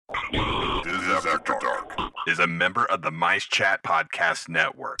is a member of the Mice Chat Podcast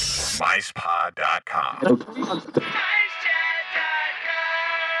Network. MicePod.com. Now, the podcast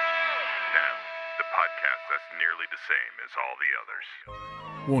that's nearly the same as all the others.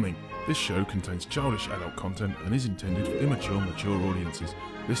 Warning, this show contains childish adult content and is intended for immature, mature audiences.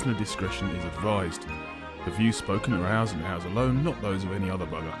 Listener discretion is advised. The views spoken are ours and ours alone, not those of any other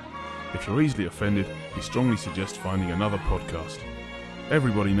bugger. If you're easily offended, we strongly suggest finding another podcast.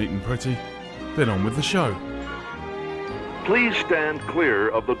 Everybody neat and pretty, then on with the show. Please stand clear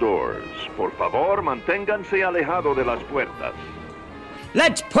of the doors. Por favor, manténganse alejado de las puertas.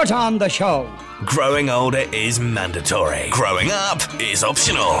 Let's put on the show. Growing older is mandatory. Growing up is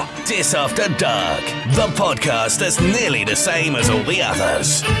optional. Dis After Dark, the podcast that's nearly the same as all the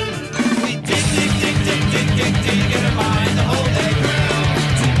others.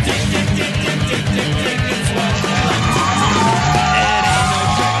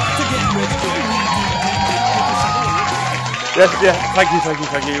 Yeah, thank you.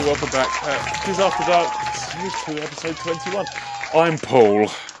 Welcome back. Dis After Dark, series 2, episode 21. I'm Paul.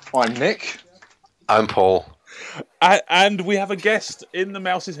 I'm Nick. I'm Paul. And we have a guest in the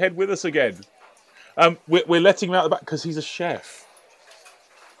Mouse's Head with us again. We're letting him out the back because he's a chef.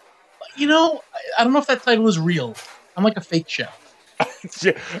 You know, I don't know if that title is real. I'm like a fake chef.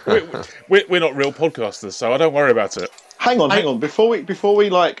 Yeah, we're not real podcasters, so I don't worry about it. Hang on. Before we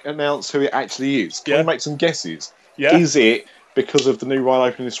like announce who it actually is, can we make some guesses? Yeah. Is it because of the new ride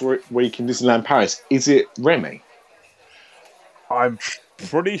opening this week in Disneyland Paris? Is it Remy? I'm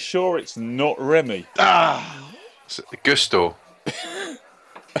pretty sure it's not Remy. It's Gusto.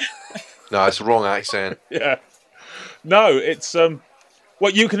 No, it's the wrong accent. Yeah. No, it's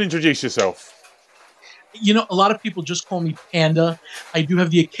well, you can introduce yourself. You know, a lot of people just call me Panda. I do have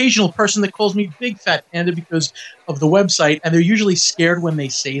the occasional person that calls me Big Fat Panda because of the website, and they're usually scared when they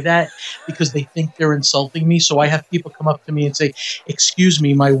say that because they think they're insulting me. So I have people come up to me and say, "Excuse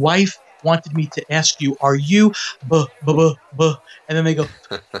me, my wife wanted me to ask you, are you buh?" And then they go,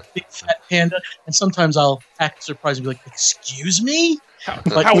 "Big Fat Panda," and sometimes I'll act surprised and be like, "Excuse me?"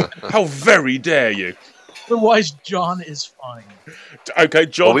 How very dare you? Otherwise, John is fine. Okay,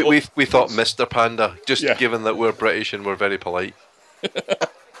 John. Well, we thought Mr. Panda, just given that we're British and we're very polite.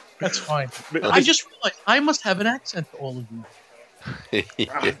 That's fine. I just realized I must have an accent to all of you.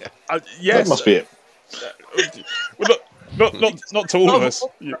 Yes. That must be it. Well, not to all of us.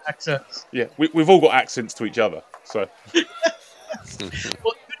 Yeah. Accents. Yeah, we've all got accents to each other. So.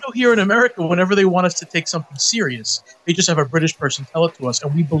 Well, here in America, whenever they want us to take something serious, they just have a British person tell it to us,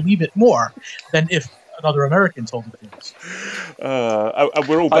 and we believe it more than if another American told it to us.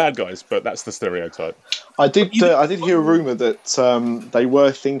 We're all bad guys, but that's the stereotype. I did hear a rumour that they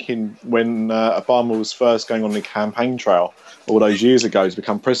were thinking when Obama was first going on the campaign trail all those years ago to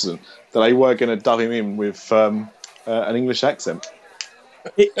become president, that they were going to dub him in with an English accent.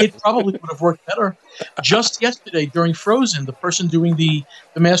 It probably would have worked better. Just yesterday, during Frozen, the person doing the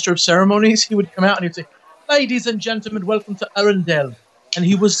Master of Ceremonies, he would come out and he'd say, "Ladies and gentlemen, welcome to Arendelle." And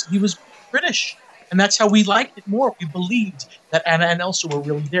he was British. And that's how we liked it more. We believed that Anna and Elsa were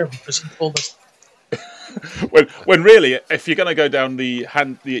really there because he told us. when really, if you're going to go down the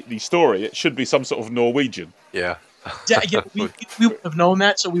story, it should be some sort of Norwegian. Yeah. We would have known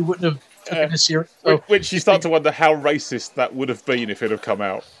that, so we wouldn't have taken it serious. So, which you start to wonder how racist that would have been if it had come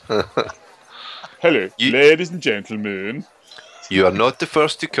out. Hello, ladies and gentlemen. You are not the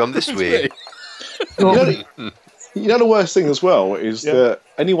first to come this way. You know the worst thing as well is that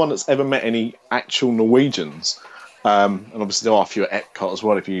anyone that's ever met any actual Norwegians, and obviously there are a few at Epcot as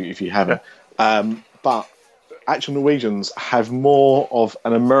well if you haven't, but actual Norwegians have more of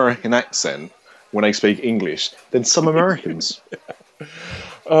an American accent when they speak English than some Americans.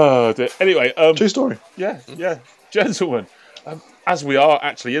 Oh, dear. Anyway, true story. Yeah, gentlemen. As we are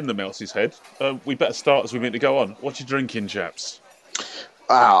actually in the Mouse's Head, we better start as we mean to go on. What you drinking, chaps?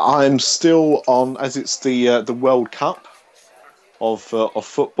 I'm still on, as it's the World Cup of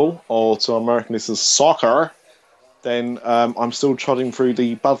football, or to American listeners, soccer. Then I'm still trotting through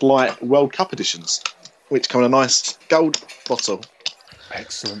the Bud Light World Cup editions, which come in a nice gold bottle.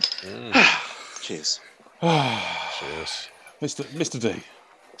 Excellent. Cheers. Cheers. Mr. D.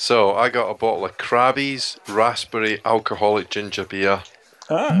 So I got a bottle of Krabby's Raspberry Alcoholic Ginger Beer.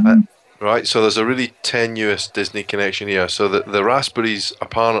 Right, so there's a really tenuous Disney connection here. So the raspberries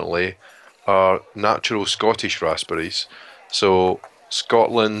apparently are natural Scottish raspberries. So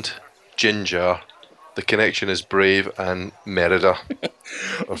Scotland, ginger, the connection is Brave and Merida,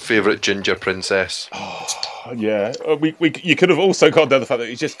 our favourite ginger princess. Yeah, you could have also gone down the fact that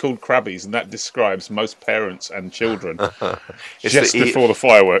it's just called Krabbies, and that describes most parents and children just before the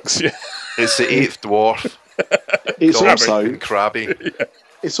fireworks. It's the eighth dwarf. It's Comic also and crabby.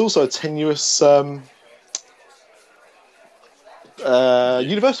 it's also a tenuous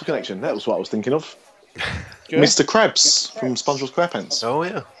Universal connection. That was what I was thinking of. Good. Mr. Krabs from SpongeBob SquarePants. Oh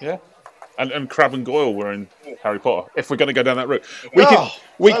yeah. Yeah. And Crab and Goyle were in Harry Potter. If we're going to go down that route,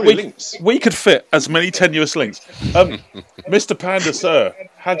 we could fit as many tenuous links. Mr. Panda, sir,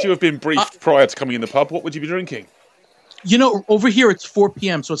 had you have been briefed prior to coming in the pub, what would you be drinking? You know, over here it's 4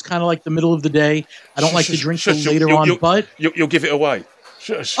 p.m., so it's kind of like the middle of the day. I don't like to drink till later on, but... You'll give it away.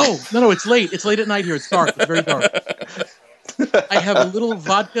 Shush. Oh, no, it's late. It's late at night here. It's dark. It's very dark. I have a little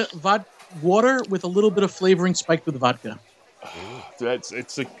vodka water with a little bit of flavoring spiked with vodka.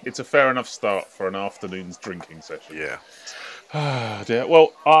 It's a fair enough start for an afternoon's drinking session. Yeah. Dear.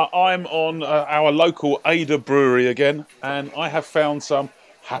 Well, I'm on our local Ada brewery again, and I have found some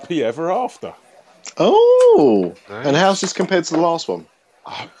Happy Ever After. Oh, Nice. and how's this compared to the last one?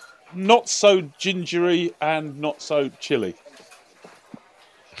 Not so gingery and not so chilly.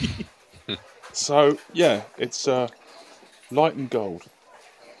 So yeah, it's light and gold.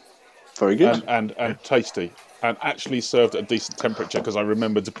 Very good. And tasty, and actually served at a decent temperature because I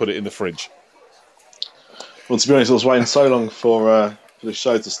remembered to put it in the fridge. Well, to be honest, I was waiting so long for the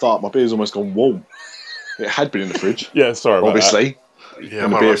show to start. My beer's almost gone warm. It had been in the fridge. Yeah, sorry about obviously. Yeah, In the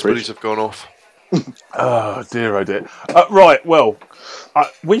my beer raspberries fridge. have gone off. Oh dear, oh dear. Right, well,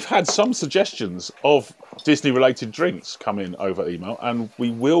 we've had some suggestions of Disney-related drinks come in over email, and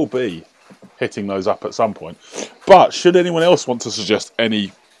we will be hitting those up at some point. But should anyone else want to suggest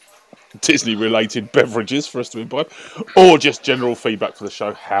any Disney-related beverages for us to imbibe, or just general feedback for the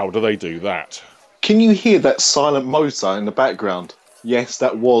show, how do they do that? Can you hear that silent motor in the background? Yes,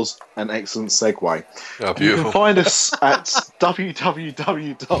 that was an excellent segue. Oh, You beautiful. can find us at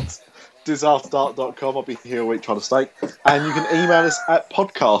www.disafterdark.com. I'll be here all week trying to stake. And you can email us at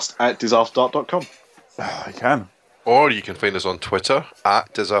podcast@disafterdark.com. I can. Or you can find us on Twitter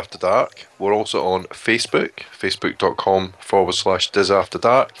at DisAfterDark. We're also on Facebook,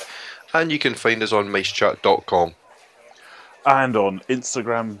 facebook.com/DisAfterDark. And you can find us on micechat.com. And on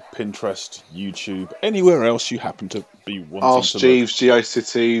Instagram, Pinterest, YouTube, anywhere else you happen to be wanting Ask to Jeeves,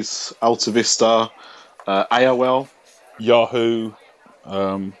 GeoCities, Alta Vista, AOL. Yahoo,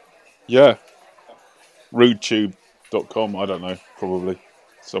 rudetube.com, I don't know, probably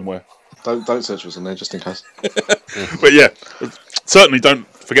somewhere. Don't search for us on there, just in case. But yeah, certainly don't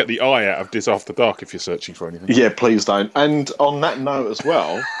forget the I out of Dis After Dark if you're searching for anything. Yeah, please don't. And on that note as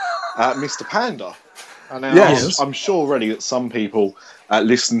well, Mr. Panda. And now Yes. I'm sure already that some people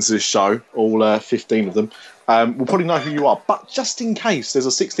listen to this show, all 15 of them, will probably know who you are. But just in case there's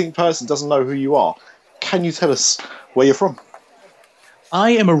a 16th person doesn't know who you are, can you tell us where you're from?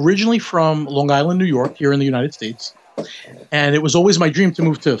 I am originally from Long Island, New York, here in the United States. And it was always my dream to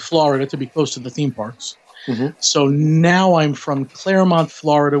move to Florida to be close to the theme parks. Mm-hmm. So now I'm from Claremont,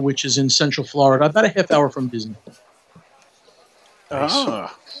 Florida, which is in central Florida, about a half hour from Disney.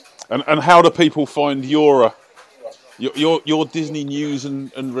 Ah. And how do people find your Disney news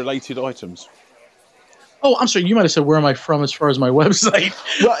and related items? Oh, I'm sorry. You might have said, where am I from as far as my website?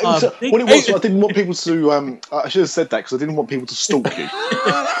 Right, what it was, I didn't want people to. I should have said that because I didn't want people to stalk you.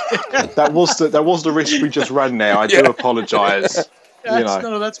 that was the risk we just ran there. I do apologise.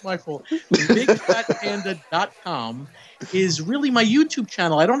 No, that's my fault. BigFatPanda.com is really my YouTube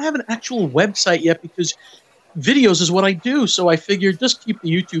channel. I don't have an actual website yet because videos is what I do. So I figured just keep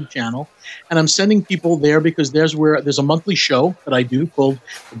the YouTube channel, and I'm sending people there because there's a monthly show that I do called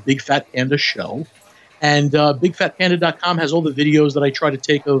the Big Fat Panda Show. And BigFatPanda.com has all the videos that I try to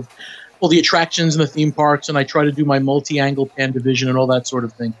take of all the attractions in the theme parks, and I try to do my multi-angle Panda vision and all that sort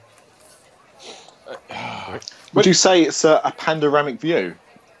of thing. Would you say it's a panoramic view?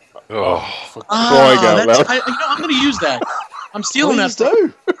 Oh, For crying out loud. I'm going to use that. I'm stealing Please that.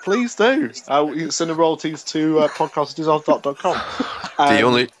 do. Please do. You send the royalties to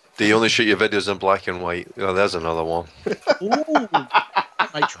podcast@disafterdark.com. they only shoot your videos in black and white. Oh, there's another one. Ooh. I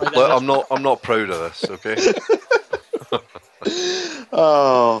might try that. Look, I'm not proud of this, okay?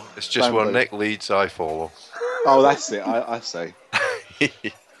 Oh, It's just don't where we? Nick leads, I follow. Oh, that's it. I see.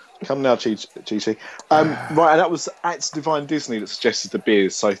 Come now, Chi. Right, and that was at Divine Disney that suggested the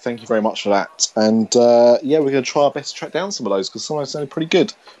beers, so thank you very much for that. And yeah, we're going to try our best to track down some of those because some of them sounded pretty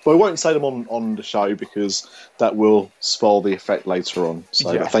good. But we won't say them on the show because that will spoil the effect later on.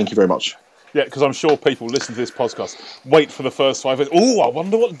 So Yeah. thank you very much. Yeah, because I'm sure people listen to this podcast, wait for the first 5 minutes. Oh, I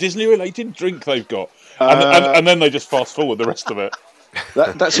wonder what Disney-related drink they've got. And then they just fast forward the rest of it.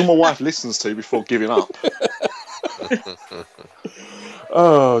 That's all my wife listens to before giving up.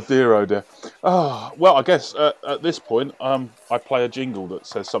 Oh dear, oh dear. Well, I guess at this point, I play a jingle that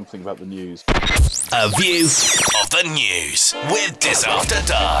says something about the news. A view of the news with Dis After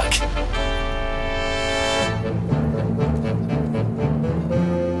Dark.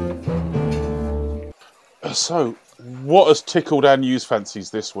 So, what has tickled our news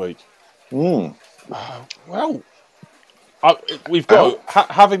fancies this week? Well, we've got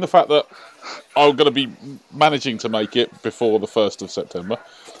having the fact that I'm going to be managing to make it before the 1st of September,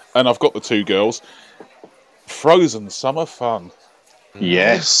 and I've got the 2 girls. Frozen Summer Fun.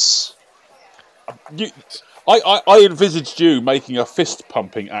 Yes. I envisaged you making a fist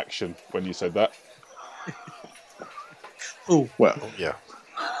pumping action when you said that. Oh, well, yeah.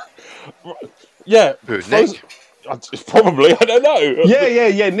 Yeah. Who, Nick? Probably, I don't know.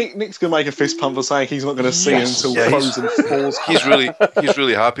 Yeah. Nick's gonna make a fist pump for saying he's not going to see until Frozen falls. He's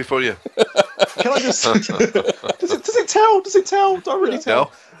really happy for you. Can I just? does it tell? Does it tell? Don't really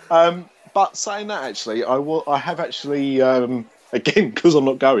tell. No. But saying that, actually, I have actually again because I'm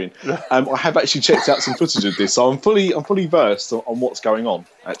not going. I have actually checked out some footage of this, so I'm fully versed on what's going on.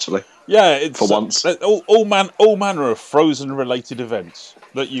 Actually, yeah, it's for once all manner of Frozen related events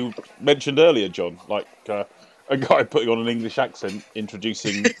that you mentioned earlier, John, like. A guy putting on an English accent,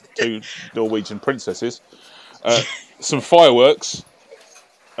 introducing 2 Norwegian princesses, some fireworks,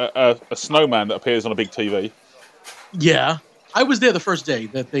 a snowman that appears on a big TV. Yeah, I was there the first day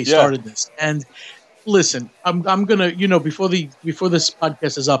that they started this, and listen, I'm gonna, before this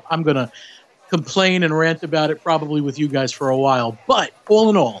podcast is up, I'm gonna complain and rant about it probably with you guys for a while. But all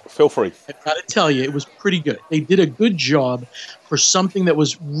in all, feel free. I gotta tell you, it was pretty good. They did a good job for something that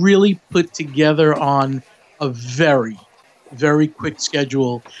was really put together on a very, very quick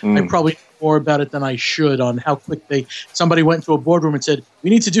schedule. I probably know more about it than I should on how quick somebody went into a boardroom and said,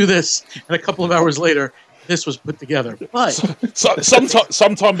 we need to do this. And a couple of hours later, this was put together. But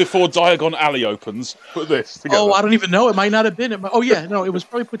sometime before Diagon Alley opens, put this together. Oh, I don't even know. It might not have been. It was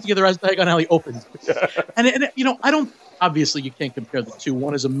probably put together as Diagon Alley opened. And I don't, obviously you can't compare the two.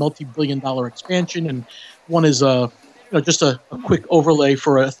 One is a multi-billion-dollar expansion and one is just a quick overlay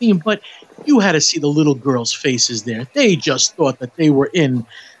for a theme, but you had to see the little girls' faces there. They just thought that they were in,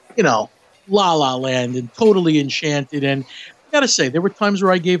 La La Land and totally enchanted. And I gotta say, there were times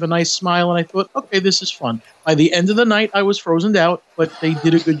where I gave a nice smile and I thought, okay, this is fun. By the end of the night, I was frozened out, but they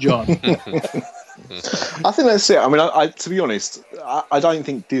did a good job. I think that's it. I mean, to be honest, I don't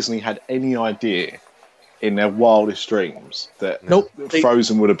think Disney had any idea in their wildest dreams that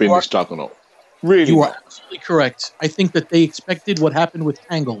Frozen would have been this juggernaut. Really? You are absolutely correct. I think that they expected what happened with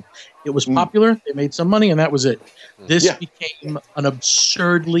Tangled. It was popular, they made some money, and that was it. This became an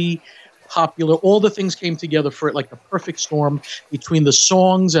absurdly popular. All the things came together for it like the perfect storm between the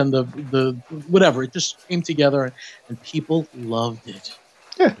songs and the whatever. It just came together, and people loved it.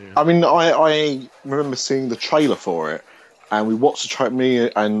 Yeah. I mean, I remember seeing the trailer for it, and we watched the trailer.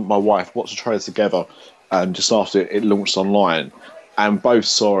 Me and my wife watched the trailer together, just after it launched online. And both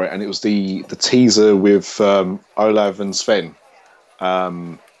saw it, and it was the teaser with Olaf and Sven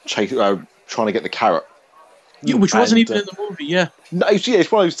trying to get the carrot. Yeah, which wasn't even in the movie, yeah. No,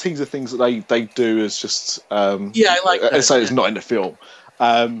 it's one of those teaser things that they do as just... I like that. So it's not in the film.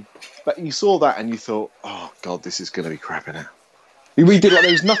 But you saw that and you thought, oh, God, this is going to be crap in it. We did like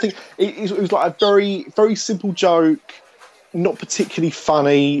there was nothing... It was like a very, very simple joke, not particularly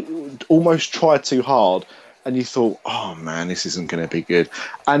funny, almost tried too hard. And you thought, oh man, this isn't going to be good.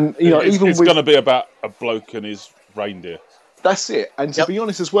 And it's going to be about a bloke and his reindeer. That's it. And to be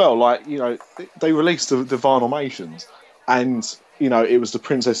honest as well, they released the Vinylmations, and it was the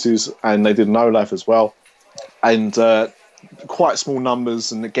princesses, and they did an Olaf as well, and quite small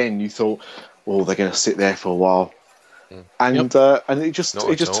numbers. And again, you thought, well, they're going to sit there for a while, and it just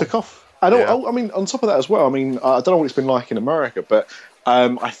took off. And I mean, on top of that as well, I mean, I don't know what it's been like in America, but.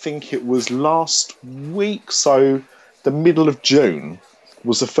 I think it was last week, so the middle of June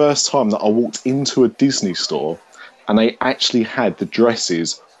was the first time that I walked into a Disney store and they actually had the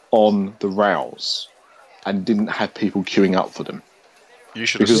dresses on the rails and didn't have people queuing up for them. You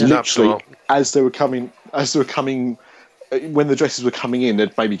should have snapped them up. As they were coming, when the dresses were coming in,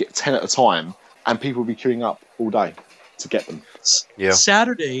 they'd maybe get 10 at a time and people would be queuing up all day to get them. Yeah.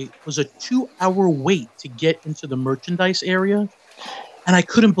 Saturday was a 2-hour wait to get into the merchandise area. And I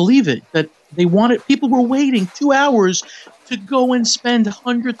couldn't believe it that people were waiting 2 hours to go and spend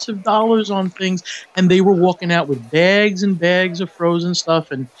hundreds of dollars on things. And they were walking out with bags and bags of Frozen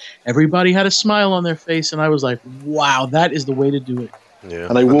stuff. And everybody had a smile on their face. And I was like, wow, that is the way to do it. Yeah.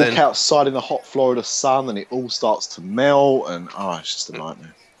 And they walk outside in the hot Florida sun and it all starts to melt. And it's just a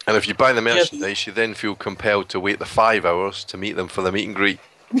nightmare. And if you buy the merchandise, you then feel compelled to wait the 5 hours to meet them for the meet and greet.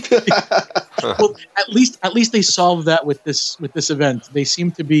 Well, at least they solved that with this event. They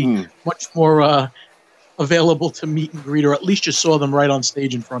seem to be much more available to meet and greet, or at least you saw them right on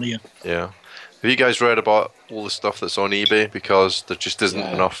stage in front of you. Yeah. Have you guys read about all the stuff that's on eBay? Because there just isn't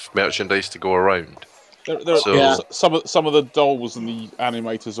enough merchandise to go around. Some of the dolls and the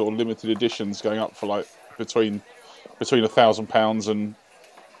animators or limited editions going up for like between £1,000 and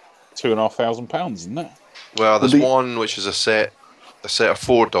 £2,500, isn't it? Well, there's one which is a set of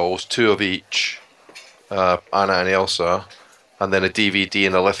 4 dolls, 2 of each, Anna and Elsa, and then a DVD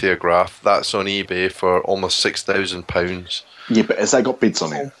and a lithograph. That's on eBay for almost £6,000. Yeah, but has that got bids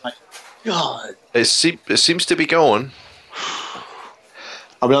on it? Oh my God! It seems to be going.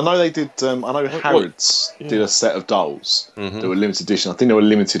 I mean, I know they did. I know Harrods did a set of dolls that were limited edition. I think they were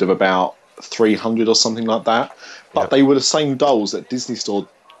limited of about 300 or something like that. But they were the same dolls that Disney Store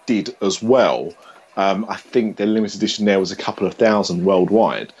did as well. I think their limited edition there was a couple of thousand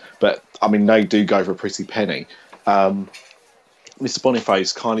worldwide. But I mean, they do go for a pretty penny. Mr.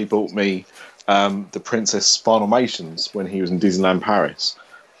 Boniface kindly bought me the Princess Filmations when he was in Disneyland Paris.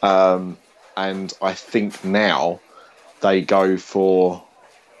 And I think now they go for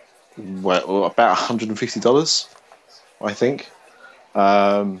about $150, I think.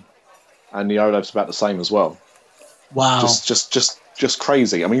 And the Olaf's about the same as well. Wow. Just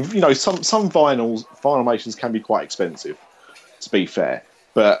crazy. I mean, you know, some Filmations can be quite expensive, to be fair.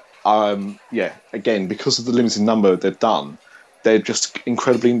 But again, because of the limited number they've done, they're just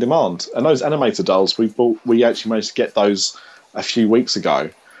incredibly in demand. And those animator dolls we actually managed to get those a few weeks ago.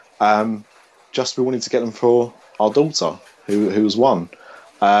 We wanted to get them for our daughter, who was 1,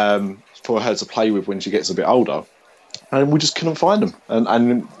 for her to play with when she gets a bit older, and we just couldn't find them.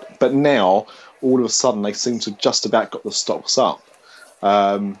 But now all of a sudden they seem to just about got the stocks up.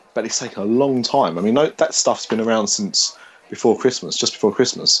 But it's taken a long time. I mean, that stuff's been around since just before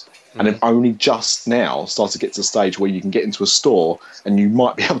Christmas, and they've only just now started to get to the stage where you can get into a store and you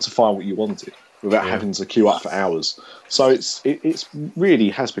might be able to find what you wanted without having to queue up for hours. So it's really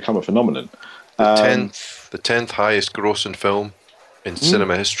has become a phenomenon. The 10th highest grossing film in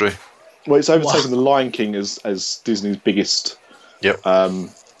cinema history. Well, it's overtaken The Lion King as Disney's biggest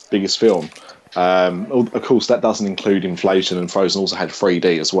film. Of course, that doesn't include inflation, and Frozen also had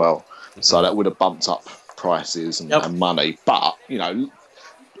 3D as well, so that would have bumped up prices and money. But you know,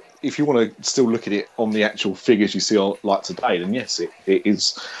 if you want to still look at it on the actual figures you see like today, then yes,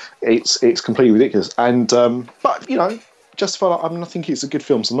 it's completely ridiculous. And but you know, Justified. I mean, I think it's a good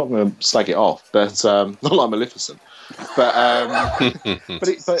film, so I'm not going to slag it off. But not like Maleficent. But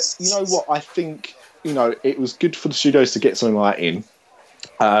but you know what? I think it was good for the studios to get something like that in.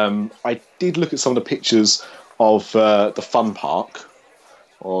 I did look at some of the pictures of the Fun Park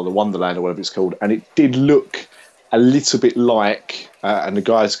or the Wonderland or whatever it's called, and it did look a little bit like, and the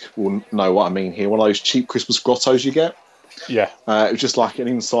guys will know what I mean here, one of those cheap Christmas grottos you get. Yeah. It was just like an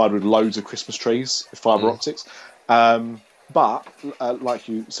inside with loads of Christmas trees with fibre optics. But like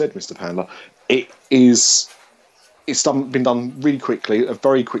you said, Mr. Panda, it's been done really quickly, a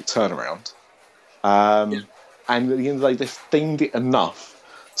very quick turnaround. And at the end of the day, they've themed it enough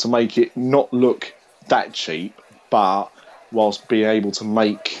to make it not look that cheap, but whilst being able to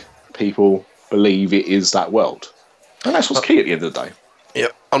make people believe it is that world. And that's what's key at the end of the day.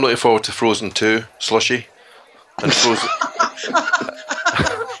 Yep. I'm looking forward to Frozen 2, Slushy, and Frozen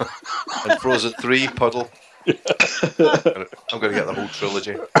and Frozen 3, Puddle. I'm going to get the whole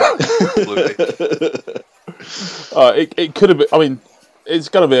trilogy. It could have been, I mean, it's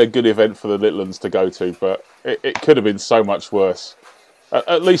going to be a good event for the little ones to go to, but it could have been so much worse.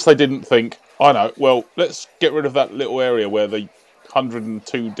 At least they didn't think, I know, well, let's get rid of that little area where the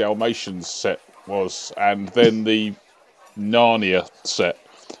 102 Dalmatians set was, and then the Narnia set.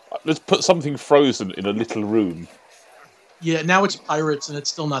 Let's put something Frozen in a little room. Yeah, now it's Pirates, and it's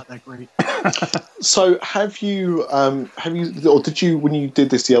still not that great. So, have you, or did you, when you did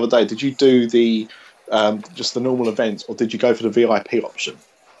this the other day, did you do the just the normal events, or did you go for the VIP option?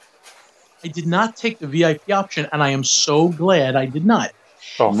 I did not take the VIP option, and I am so glad I did not.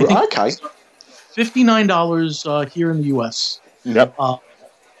 Oh, okay. $59 here in the U.S. Yep.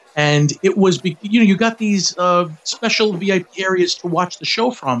 And it was, you got these special VIP areas to watch the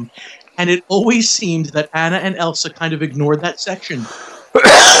show from, and it always seemed that Anna and Elsa kind of ignored that section.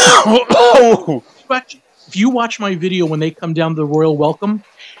 If you watch my video when they come down to the Royal Welcome,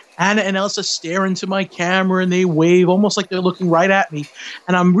 Anna and Elsa stare into my camera and they wave almost like they're looking right at me.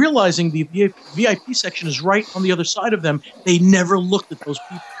 And I'm realizing the VIP section is right on the other side of them. They never looked at those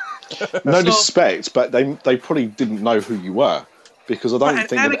people. No disrespect, but they probably didn't know who you were, because I don't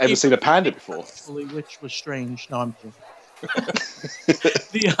think they've ever seen a panda before. Which was strange. No, I'm kidding.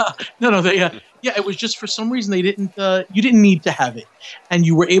 It was just for some reason they didn't. You didn't need to have it, and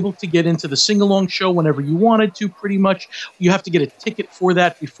you were able to get into the sing-along show whenever you wanted to. Pretty much, you have to get a ticket for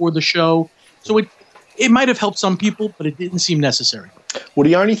that before the show. So it might have helped some people, but it didn't seem necessary. Well,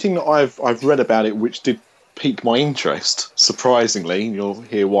 the only thing that I've read about it, which did pique my interest, surprisingly, and you'll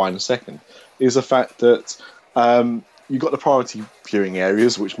hear why in a second, is the fact that you got the priority viewing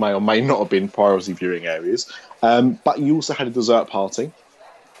areas, which may or may not have been priority viewing areas, but you also had a dessert party,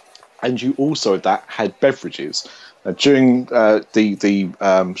 and you also had beverages. During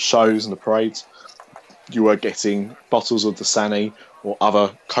the shows and the parades, you were getting bottles of Dasani or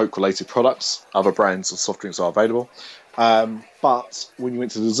other Coke-related products. Other brands of soft drinks are available. But when you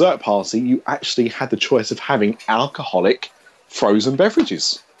went to the dessert party, you actually had the choice of having alcoholic frozen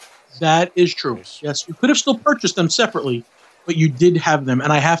beverages. That is true. Yes, you could have still purchased them separately, but you did have them.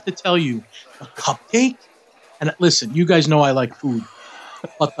 And I have to tell you, the cupcake, and listen, you guys know I like food,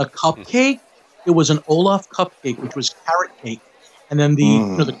 but the cupcake, it was an Olaf cupcake, which was carrot cake, and then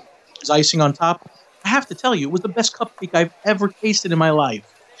the icing on top. I have to tell you, it was the best cupcake I've ever tasted in my life.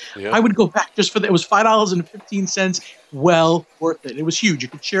 Yeah. I would go back just for that. It was $5.15. Well worth it. It was huge. You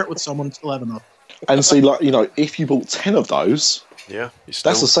could share it with someone and still have enough. And see, if you bought 10 of those,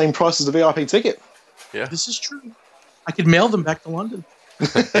 that's the same price as the VIP ticket. Yeah, this is true. I could mail them back to London.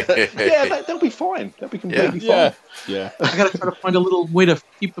 They'll be fine. They'll be completely fine. Yeah. I got to try to find a little way to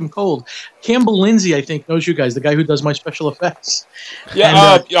keep them cold. Campbell Lindsay, I think, knows you guys, the guy who does my special effects.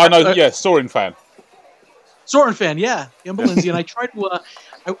 Yeah, I know. Yeah, Soren fan. Yeah. Campbell Lindsay. And I tried to...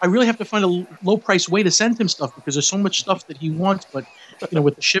 I really have to find a low-price way to send him stuff because there's so much stuff that he wants, but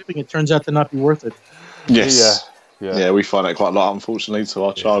with the shipping, it turns out to not be worth it. Yes. Yeah, we find that quite a lot, unfortunately, to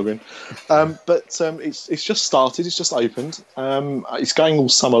our chagrin. But it's just started. It's just opened. It's going all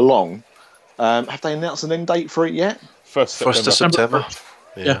summer long. Have they announced an end date for it yet? 1st of September.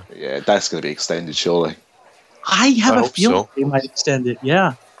 Yeah, that's going to be extended, surely. I have a feeling they might extend it.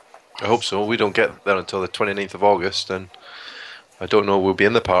 Yeah, I hope so. We don't get there until the 29th of August, and I don't know we'll be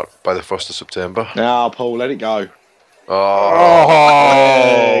in the park by the 1st of September. Now, Paul, let it go. Oh!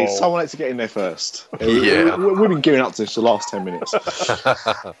 Hey, someone had to get in there first. Yeah, we've been giving up to this the last 10 minutes.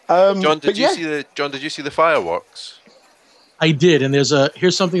 John, did you see the fireworks? I did, and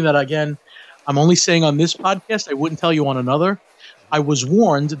here's something that again, I'm only saying on this podcast. I wouldn't tell you on another. I was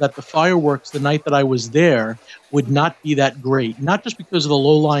warned that the fireworks the night that I was there would not be that great. Not just because of the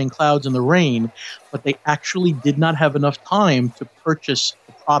low-lying clouds and the rain, but they actually did not have enough time to purchase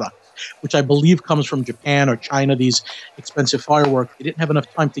the product, which I believe comes from Japan or China, these expensive fireworks. They didn't have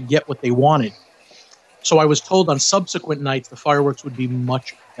enough time to get what they wanted. So I was told on subsequent nights the fireworks would be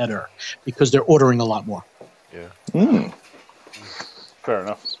much better because they're ordering a lot more. Yeah. Fair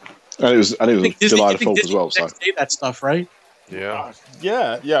enough. And it was July the 4th as well. So say that stuff, right? Yeah.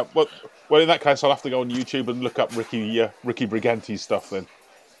 Yeah. Well, in that case, I'll have to go on YouTube and look up Ricky Briganti's stuff then.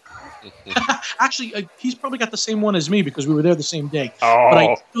 Actually, he's probably got the same one as me because we were there the same day.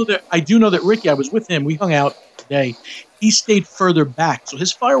 Oh. But I do know that Ricky, I was with him. We hung out today. He stayed further back. So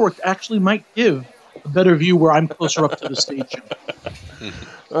his fireworks actually might give a better view where I'm closer up to the stage.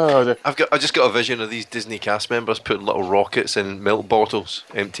 I just got a vision of these Disney cast members putting little rockets in milk bottles,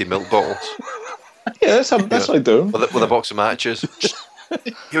 empty milk bottles. Yeah, that's what I do. With a box of matches.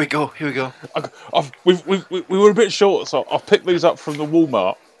 Here we go. We were a bit short, so I've picked these up from the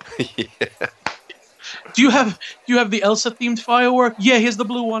Walmart. Yeah. Do you have the Elsa themed firework? Yeah, here's the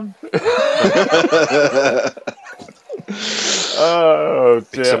blue one. Oh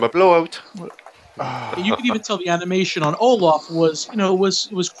dear! Summer blowout. You could even tell the animation on Olaf was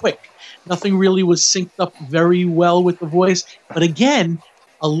quick. Nothing really was synced up very well with the voice. But again,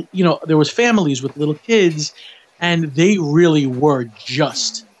 there was families with little kids, and they really were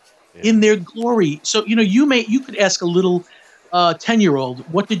just in their glory. So you could ask a little 10-year-old,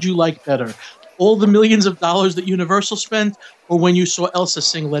 what did you like better? All the millions of dollars that Universal spent, or when you saw Elsa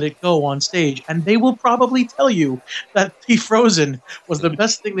sing Let It Go on stage? And they will probably tell you that the Frozen was the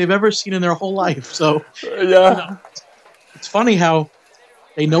best thing they've ever seen in their whole life. So, it's funny how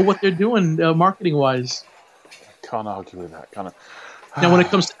they know what they're doing marketing-wise. Can't argue with that, can I? Now, when it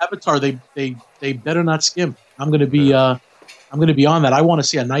comes to Avatar, they better not skimp. I'm going to be on that. I want to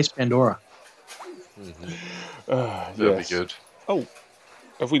see a nice Pandora. Mm-hmm. That'd be good. Oh,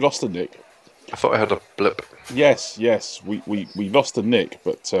 have we lost a Nick? I thought I had a blip. Yes, we lost a Nick,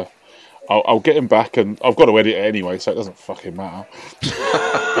 but I'll get him back, and I've got to edit it anyway, so it doesn't fucking matter.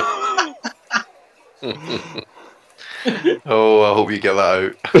 Oh, I hope you get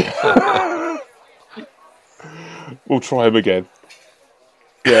that out. We'll try him again.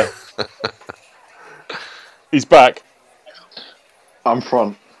 Yeah. He's back. I'm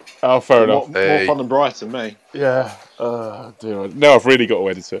front. Oh, fair enough. More fun than Brighton, me. Yeah. Dear. Now I've really got to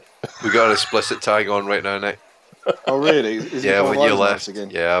edit it. We got an explicit tag on right now, Nick. Oh, really? Is Yeah, it when one you of those left. nights again?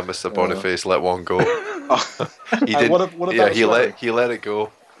 Yeah, Mr. Boniface let one go. He Hey, did. what about Yeah, he swearing? let it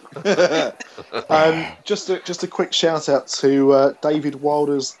go. Just a quick shout out to David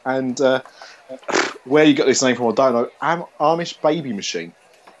Wilders and where you got this name from, I don't know. Amish Baby Machine.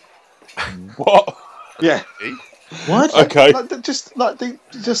 What? Yeah. What? Okay. Just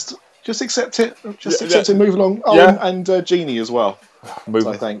accept it. Just accept it. Move along. Oh, Yeah. and Jeannie as well.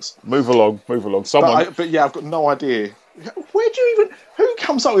 Move thanks. Move along. Someone. But yeah, I've got no idea. Where do you even? Who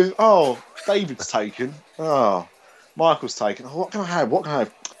comes up with? Oh, David's taken. Oh, Michael's taken. Oh, what can I have?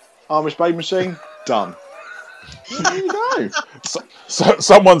 Amish Baby Machine. Done. There you go. So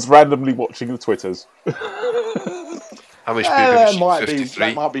someone's randomly watching the Twitters. Amish That Baby might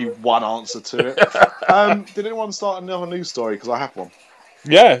 53. be one answer to it. Did anyone start another news story? Because I have one.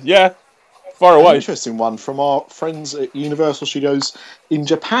 Yeah. Far An away. interesting one from our friends at Universal Studios in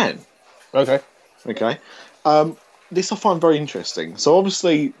Japan. Okay. This I find very interesting. So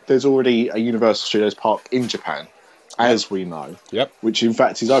obviously, there's already a Universal Studios park in Japan, as we know. Yep. Which in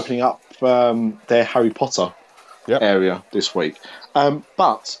fact is opening up their Harry Potter area this week.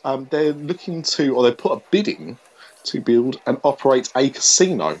 But they're looking to, or they put a bid in to build and operate a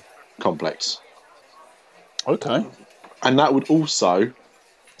casino complex. Okay. And that would also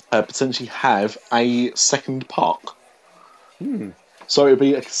potentially have a second park. So it would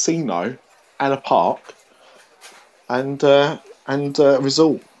be a casino and a park and a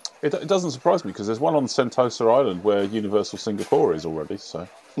resort. It doesn't surprise me because there's one on Sentosa Island where Universal Singapore is already. So.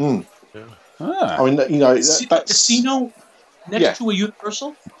 I Ah. mean, you know, A that's casino next to a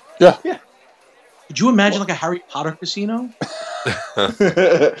Universal? Yeah. Could you imagine like a Harry Potter casino?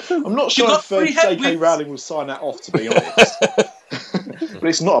 I'm not sure got if free J.K. headwinds. Rowling will sign that off, to be honest. But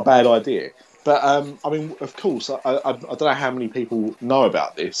it's not a bad idea. But I mean, of course, I don't know how many people know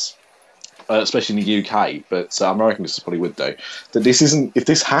about this, especially in the UK. But Americans probably would do. That this isn't. If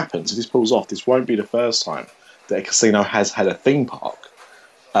this happens, if this pulls off, this won't be the first time that a casino has had a theme park.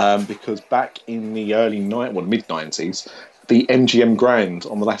 Because back in the mid 90s, the MGM Grand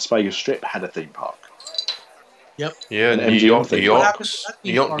on the Las Vegas Strip had a theme park. Yep. Yeah, An New MGM York, thing. New What happened York's, to that New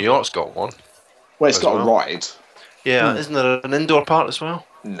theme York, park? New York's got one. Well, it's As got well. a ride. Yeah, isn't there an indoor part as well?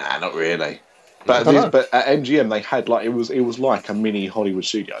 Nah, not really. But I don't know. but at MGM they had like it was like a mini Hollywood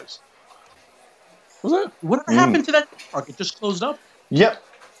Studios. Was it? Whatever happened to that park? It just closed up. Yep,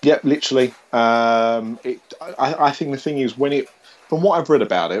 literally. I think the thing is from what I've read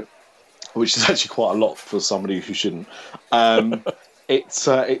about it, which is actually quite a lot for somebody who shouldn't. It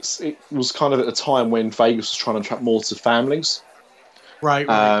was kind of at a time when Vegas was trying to attract more to families. Right.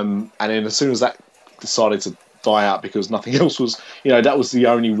 And then as soon as that decided to die out because nothing else was, that was the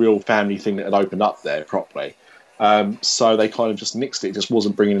only real family thing that had opened up there properly. So they kind of just nixed it. It just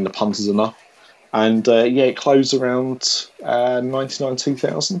wasn't bringing in the punters enough. And it closed around 99,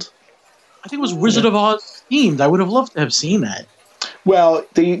 2000. I think it was Wizard of Oz themed. I would have loved to have seen that. Well,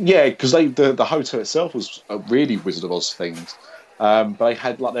 because the hotel itself was really Wizard of Oz themed. But they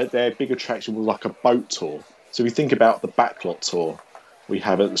had like their big attraction was like a boat tour. So if you think about the backlot tour we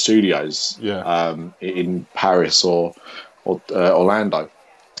have at the studios in Paris or Orlando,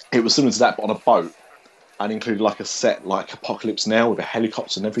 it was similar to that but on a boat and included like a set like Apocalypse Now with a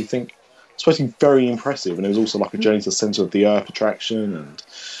helicopter and everything. It's supposed to be very impressive, and there was also like a Journey to the Centre of the Earth attraction and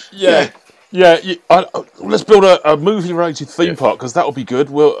let's build a movie-related theme park because that will be good.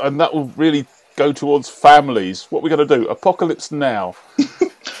 And that will really go towards families. What are we going to do? Apocalypse Now.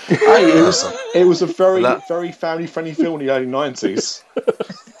 It was a very family-friendly film in the early 90s.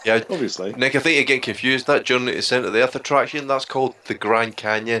 Yeah, obviously. Nick, I think you're getting confused. That Journey to the Centre of the Earth attraction, that's called the Grand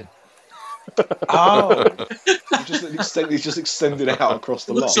Canyon. Oh, it's just extended out across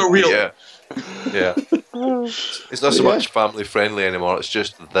the lot. Looks so real. Yeah. It's not so much family friendly anymore. It's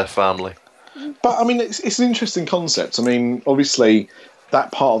just the family. But I mean, it's an interesting concept. I mean, obviously,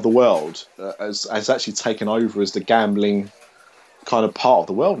 that part of the world has actually taken over as the gambling kind of part of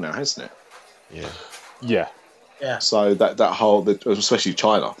the world now, hasn't it? Yeah. So that whole, especially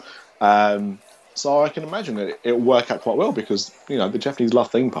China. So I can imagine that it'll work out quite well because the Japanese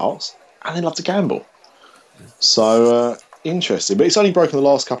love theme parks and they love to gamble. So interesting, but it's only broken the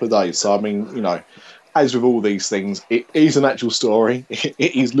last couple of days. So I mean, as with all these things, it is an actual story.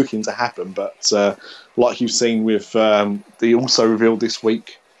 It is looking to happen, but like you've seen with the also revealed this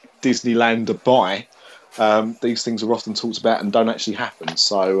week, Disneyland Dubai, these things are often talked about and don't actually happen.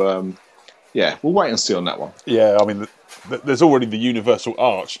 So we'll wait and see on that one. Yeah, I mean, there's already the Universal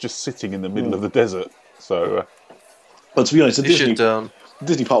Arch just sitting in the middle of the desert. So But to be honest, the They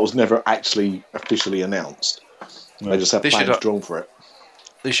Disney part was never actually officially announced. They just have plans drawn for it.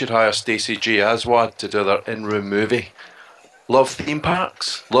 They should hire Stacey G. Aswad to do their in-room movie. Love theme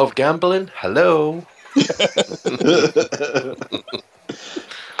parks? Love gambling? Hello.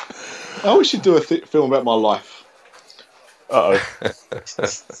 I wish you'd do a film about my life. Uh-oh.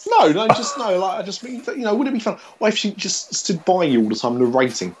 No. I just mean, would it be fun? What if she just stood by you all the time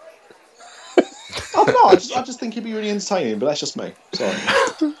narrating? I don't know. I just think it'd be really entertaining, but that's just me. Sorry.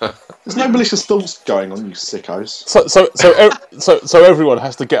 There's no malicious thoughts going on, you sickos. So everyone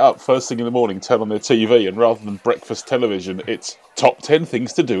has to get up first thing in the morning, turn on their TV, and rather than breakfast television, it's top 10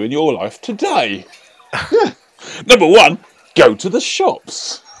 things to do in your life today. Yeah. Number 1, go to the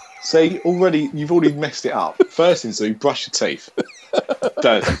shops. See, you've already messed it up. First thing to do, brush your teeth.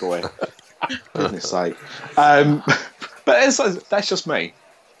 Dirty boy. Goodness sake. But that's just me.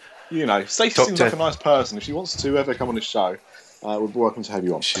 Stacey seems like a nice person. If she wants to ever come on this show, we're welcome to have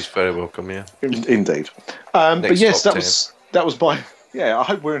you on. She's very welcome, yeah. Indeed. But yes, that was my... Yeah, I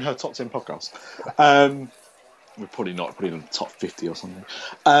hope we're in her top 10 podcast. We're probably not. Probably in the top 50 or something.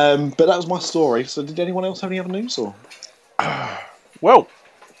 But that was my story. So did anyone else have any other news? Or? Well,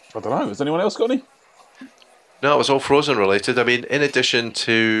 I don't know. Has anyone else got any? No, it was all Frozen related. I mean, in addition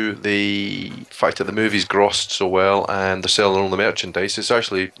to the fact that the movie's grossed so well and they're selling all the merchandise, they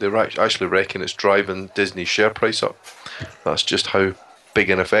actually reckon it's driving Disney's share price up. That's just how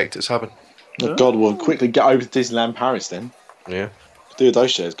big an effect it's having. Oh, God, we'll quickly get over to Disneyland Paris then. Yeah. Do those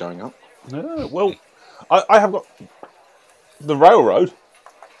shares going up? Yeah, well, I have got the railroad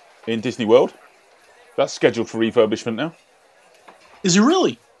in Disney World. That's scheduled for refurbishment now. Is it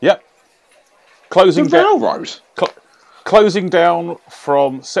really? Yep. Closing railroad? Closing down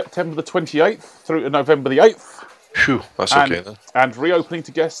from September the 28th through to November the 8th. Phew, that's okay then. And reopening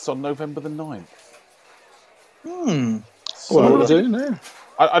to guests on November the 9th. So what are we doing there?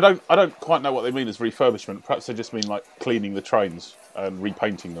 I don't quite know what they mean as refurbishment. Perhaps they just mean like cleaning the trains and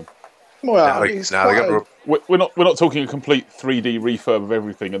repainting them. Well, we're not talking a complete 3D refurb of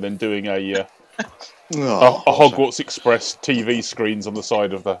everything and then doing a Hogwarts Express TV screens on the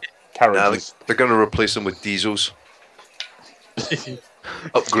side of the carriages. They're going to replace them with diesels.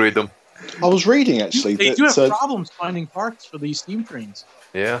 Upgrade them. I was reading actually. They do have problems finding parts for these steam trains.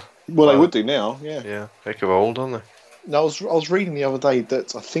 Yeah. Well, they would do now. Yeah. Yeah. Heck of old, aren't they? No, I was reading the other day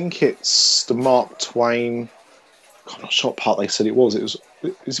that I think it's the Mark Twain. I'm not sure what part they said it was. It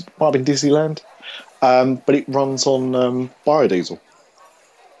might have been Disneyland, but it runs on biodiesel.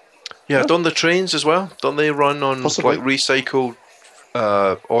 Yeah, don't the trains as well? Don't they run on Possibly. like recycled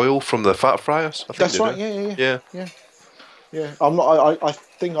oil from the fat fryers? I think That's right. Yeah. I'm not. I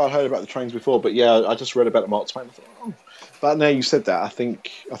think I heard about the trains before, but yeah, I just read about the Mark Twain. I thought, but now you said that, I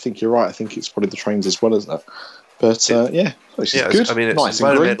think you're right. I think it's probably the trains as well as that. But yeah, it's good. I mean, it's nice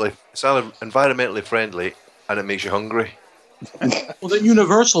environmentally friendly, and it makes you hungry. Well, then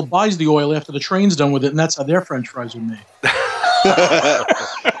Universal buys the oil after the train's done with it, and that's how their French fries are made.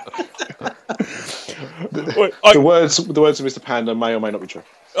 The words of Mr. Panda may or may not be true.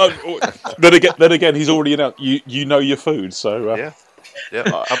 Then again, he's already announced you know your food, so yeah,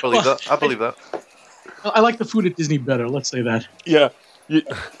 I believe that. I believe that. I like the food at Disney better. Let's say that. Yeah.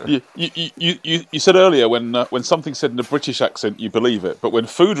 You said earlier when something's said in a British accent, you believe it, but when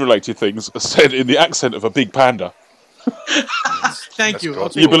food-related things are said in the accent of a big panda, Thank you.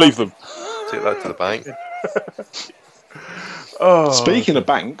 You believe them. Take that to the bank. Speaking of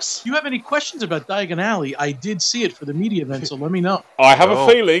banks, if you have any questions about Diagon Alley, I did see it for the media event, so let me know. I have a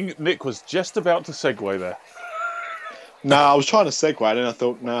feeling Nick was just about to segue there. No, I was trying to segue, and then I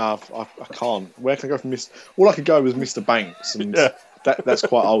thought, I can't. Where can I go from Mr. All I could go was Mr. Banks, and that's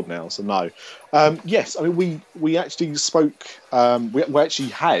quite old now, so no. Yes, I mean we actually spoke. We actually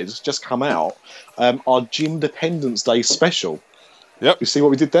had just come out our Jim Dependence Day special. Yep. You see what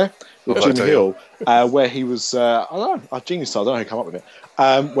we did there with Jim Hill, where he was. I don't know. Our genius star. I don't know who came up with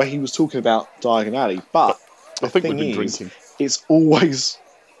it. Where he was talking about Diagon Alley, but I think we've been drinking. It's always.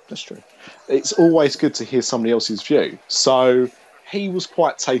 That's true. It's always good to hear somebody else's view. So he was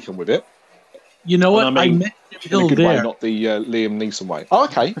quite taken with it. You know what? I met Jim Hill in a good there. way, not the Liam Neeson way. Oh,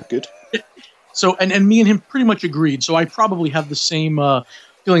 okay, good. So, and me and him pretty much agreed. So I probably have the same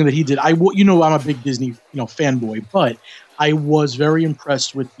feeling that he did. I'm a big Disney fanboy, but I was very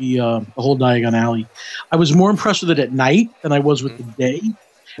impressed with the whole Diagon Alley. I was more impressed with it at night than I was with the day.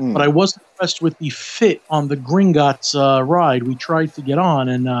 But I was impressed with the fit on the Gringotts ride we tried to get on.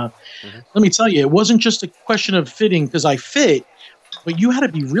 And let me tell you, it wasn't just a question of fitting because I fit, but you had to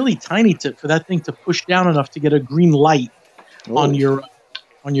be really tiny for that thing to push down enough to get a green light on your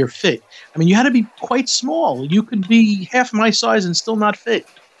on your fit. I mean, you had to be quite small. You could be half my size and still not fit.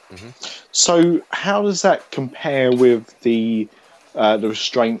 Mm-hmm. So how does that compare with the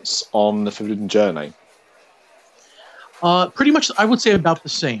restraints on the Forbidden Journey? Pretty much, I would say about the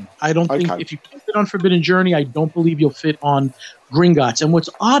same. I don't think if you can't fit on Forbidden Journey, I don't believe you'll fit on Gringotts. And what's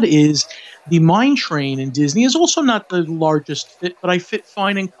odd is the Mine Train in Disney is also not the largest fit, but I fit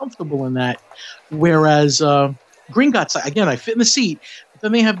fine and comfortable in that. Whereas Gringotts, again, I fit in the seat, but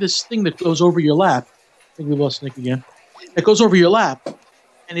then they have this thing that goes over your lap. I think we lost Nick again. It goes over your lap,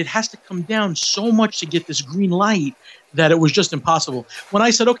 and it has to come down so much to get this green light that it was just impossible. When I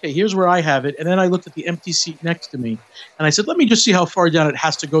said, okay, here's where I have it, and then I looked at the empty seat next to me, and I said, let me just see how far down it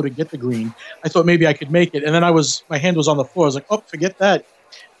has to go to get the green. I thought maybe I could make it, and then my hand was on the floor. I was like, oh, forget that.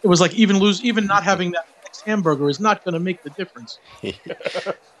 It was like even not having that next hamburger is not going to make the difference. You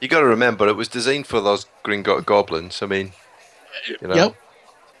got to remember, it was designed for those Gringotts goblins. I mean, you know. Yep.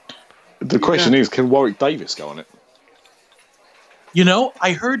 The question is, can Warwick Davis go on it? You know,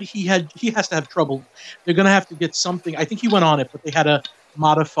 I heard he has to have trouble. They're going to have to get something. I think he went on it, but they had to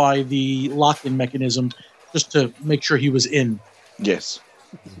modify the lock-in mechanism just to make sure he was in. Yes.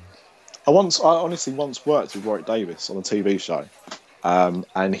 I honestly once worked with Warwick Davis on a TV show,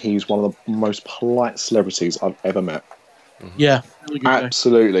 and he's one of the most polite celebrities I've ever met. Yeah, really good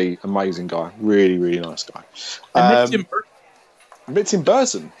absolutely guy. Amazing guy. Really, really nice guy. I met Tim Burton. Met Tim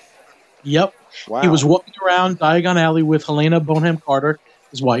Burton? Yep. Wow. He was walking around Diagon Alley with Helena Bonham Carter,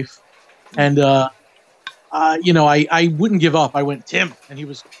 his wife, and I wouldn't give up. I went, Tim, and he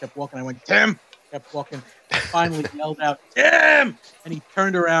kept walking. I went, Tim, kept walking. I finally yelled out, Tim, and he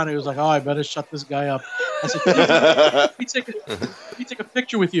turned around and he was like, oh, I better shut this guy up. I said, let me take a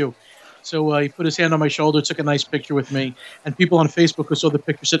picture with you. So he put his hand on my shoulder, took a nice picture with me, and people on Facebook who saw the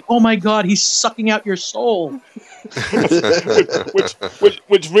picture said, "Oh my God, he's sucking out your soul."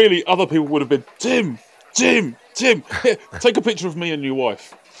 which really other people would have been, Tim, here, take a picture of me and your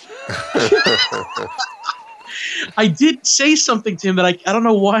wife. I did say something to him that I don't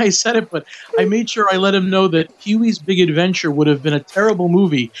know why I said it, but I made sure I let him know that Pee-wee's Big Adventure would have been a terrible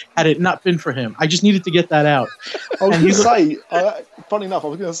movie had it not been for him. I just needed to get that out. I was going to say, funny enough,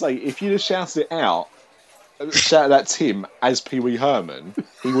 if you'd have shouted it out, shouted at Tim as Pee-wee Herman,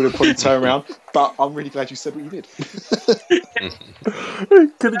 he would have probably turned around. But I'm really glad you said what you did.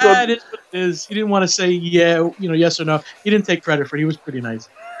 That is what it is. He didn't want to say yes or no. He didn't take credit for it. He was pretty nice.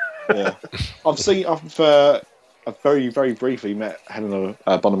 Yeah, I've very, very briefly met Helena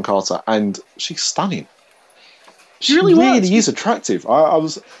Bonham Carter, and she's stunning. She really is attractive. I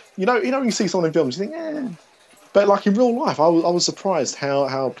was, you you see someone in films, you think, but like in real life, I was surprised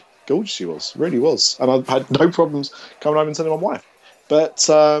how gorgeous she was. Really was, and I've had no problems coming home and telling my wife. But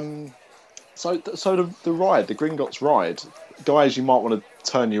so the ride, the Gringotts ride, guys, you might want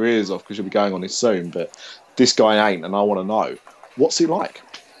to turn your ears off because you'll be going on it soon. But this guy ain't, and I want to know, what's it like?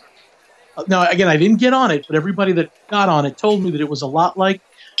 Now, again, I didn't get on it, but everybody that got on it told me that it was a lot like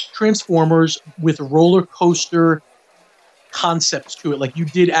Transformers with roller coaster concepts to it. Like you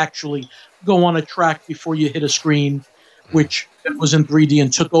did actually go on a track before you hit a screen, which was in 3D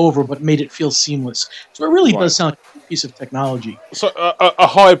and took over, but made it feel seamless. So it really does sound like a piece of technology. So a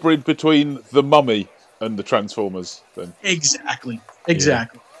hybrid between the Mummy and the Transformers, then. Exactly. Yeah.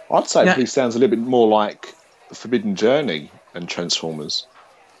 I'd say it sounds a little bit more like the Forbidden Journey and Transformers.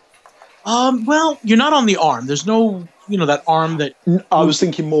 Well, you're not on the arm. There's no, that arm that... I was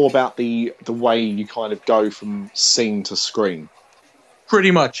thinking more about the way you kind of go from scene to screen.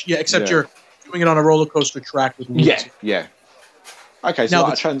 Pretty much, yeah, except you're doing it on a roller coaster track with wheels. Yeah. Okay, so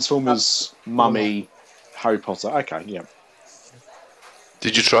like Transformers, Mummy, Harry Potter. Okay, yeah.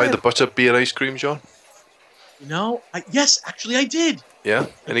 Did you try the butterbeer ice cream, John? Yes, actually I did. Yeah?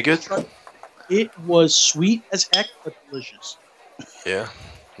 Any good? It was sweet as heck, but delicious. Yeah.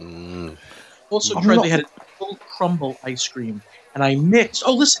 Also tried, they had a full crumble ice cream, and I mixed.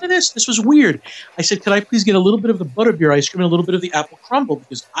 Oh, listen to this. This was weird. I said, could I please get a little bit of the butterbeer ice cream and a little bit of the apple crumble?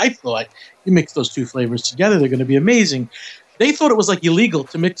 Because I thought you mix those two flavors together, they're going to be amazing. They thought it was like illegal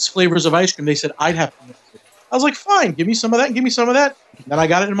to mix flavors of ice cream. They said I'd have to mix it. I was like, fine, give me some of that and give me some of that. Then I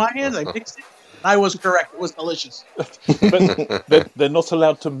got it in my hands. I mixed it. I was correct. It was delicious. But they're not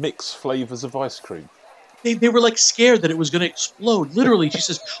allowed to mix flavors of ice cream. They were like scared that it was going to explode. Literally, she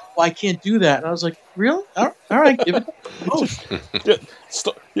says, "Oh, I can't do that." And I was like, "Really? All right, give it."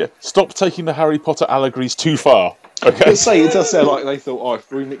 Stop taking the Harry Potter allegories too far. Okay. It does sound like they thought,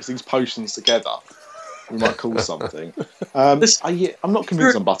 if we mix these potions together, we might call something. I'm not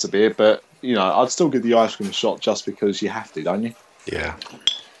convinced on butterbeer, but I'd still give the ice cream a shot just because you have to, don't you? Yeah.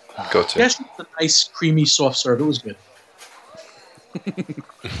 Got to. Yes, a nice, creamy, soft serve. It was good.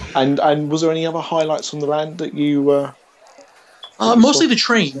 And was there any other highlights from the land that you? Mostly the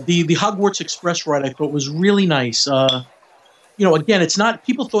train. The Hogwarts Express ride I thought was really nice. Again, it's not.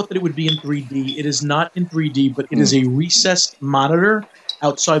 People thought that it would be in 3D. It is not in 3D, but it is a recessed monitor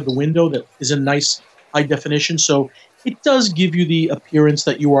outside the window that is in nice high definition. So it does give you the appearance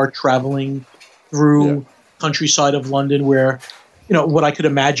that you are traveling through countryside of London, where what I could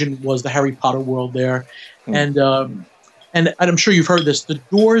imagine was the Harry Potter world there, and I'm sure you've heard this. The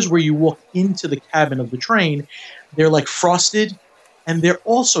doors where you walk into the cabin of the train, they're like frosted, and they're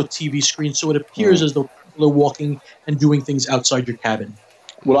also TV screens, so it appears as though people are walking and doing things outside your cabin.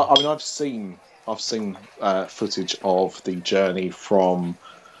 Well, I mean, I've seen footage of the journey from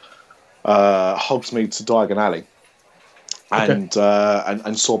Hogsmeade to Diagon Alley, and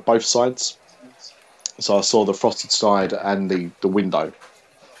saw both sides. So I saw the frosted side and the window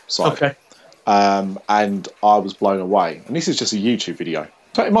side. Okay. And I was blown away. And this is just a YouTube video.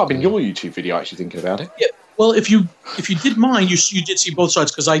 So it might have been your YouTube video, actually, thinking about it. Yeah. Well, if you did mine, you did see both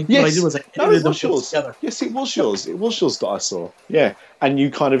sides, because what I did was I edited them together. Yes, it was yours. It was yours that I saw. Yeah, and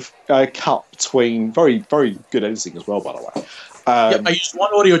you kind of cut between very, very good editing as well, by the way. I used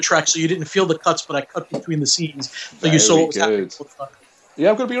one audio track, so you didn't feel the cuts, but I cut between the scenes, so you saw what was happening.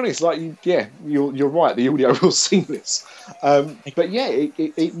 Yeah, I've got to be honest. You're right. The audio was seamless, but yeah,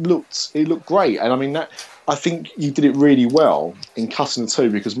 it looked great, and I mean that. I think you did it really well in cutting the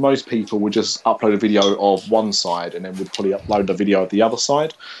two, because most people would just upload a video of one side and then would probably upload a video of the other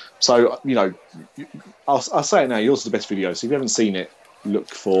side. So, I'll say it now, yours is the best video. So if you haven't seen it, look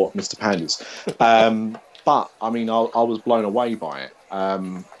for Mr. Pandas. But, I mean, I was blown away by it.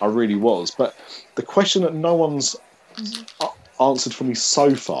 I really was. But the question that no one's answered for me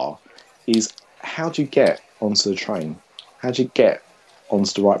so far is, how do you get onto the train? How do you get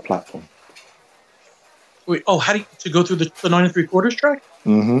onto the right platform? Wait, how do you to go through the 9 3/4 track?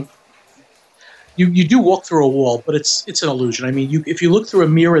 Mm-hmm. You do walk through a wall, but it's an illusion. I mean, if you look through a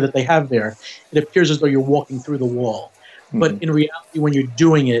mirror that they have there, it appears as though you're walking through the wall. But in reality, when you're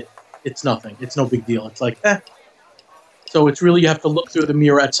doing it, it's nothing. It's no big deal. It's like, So it's really, you have to look through the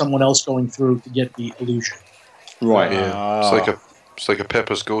mirror at someone else going through to get the illusion. Right. Yeah. It's like a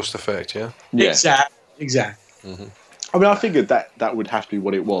Pepper's Ghost effect. Yeah. Exactly. Mm-hmm. I mean, I figured that would have to be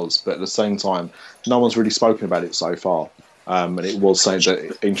what it was, but at the same time, no one's really spoken about it so far, and it was something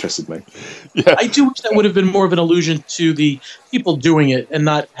that interested me. Yeah. I do wish that would have been more of an allusion to the people doing it and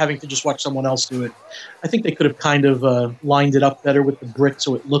not having to just watch someone else do it. I think they could have kind of lined it up better with the brick,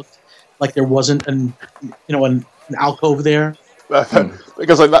 so it looked like there wasn't an alcove there.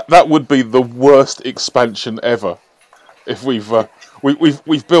 Because that would be the worst expansion ever. If we've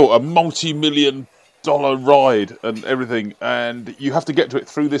built a multi-million-dollar ride and everything, and you have to get to it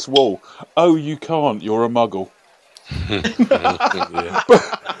through this wall. Oh, you can't. You're a muggle.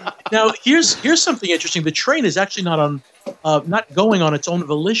 Now, here's something interesting. The train is actually not going on its own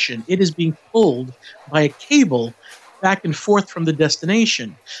volition. It is being pulled by a cable back and forth from the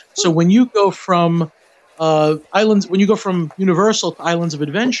destination. So when you go from Universal to Islands of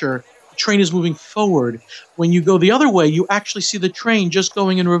Adventure, the train is moving forward. When you go the other way, you actually see the train just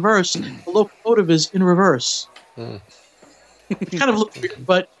going in reverse. The locomotive is in reverse. It kind of looks weird,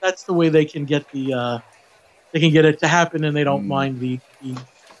 but that's the way they can get it to happen, and they don't mind the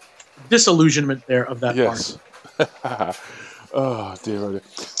disillusionment there of that part. Oh dear.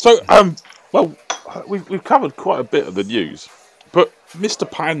 So, well, we've covered quite a bit of the news, but Mr.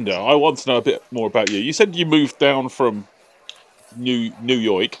 Panda, I want to know a bit more about you. You said you moved down from New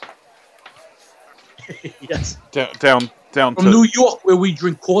York. Yes. Down from to New York, where we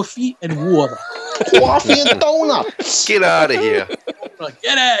drink coffee and water. Coffee and donuts. Get out of here.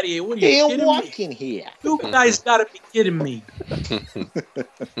 Get out of here. What are you kidding walking me? Here. You guys gotta be kidding me.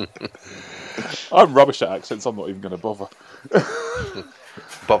 I'm rubbish at accents. I'm not even going to bother.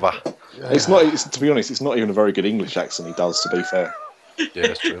 Bother. It's to be honest, it's not even a very good English accent he does, to be fair. Yeah,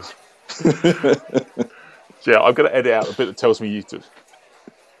 that's true. Yeah, I'm going to edit out the bit that tells me you to.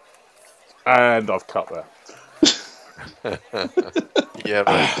 And I've cut that. Yeah,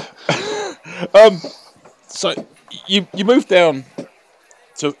 right. So you moved down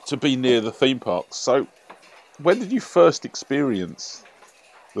to be near the theme parks. So when did you first experience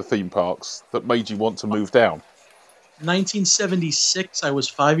the theme parks that made you want to move down? 1976. I was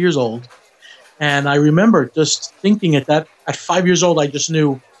 5 years old, and I remember just thinking at 5 years old, I just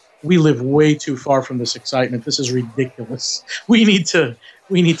knew we live way too far from this excitement. This is ridiculous. We need to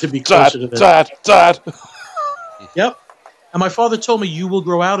be closer to this. Dad. Yep. And my father told me, you will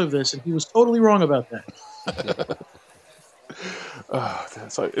grow out of this, and he was totally wrong about that.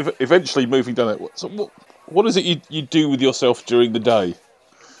 So eventually moving down there. So what is it you do with yourself during the day?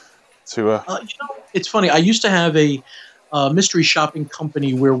 It's funny. I used to have a mystery shopping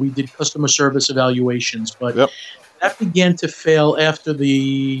company where we did customer service evaluations, but that began to fail after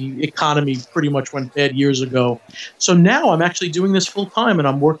the economy pretty much went bad years ago. So now I'm actually doing this full time, and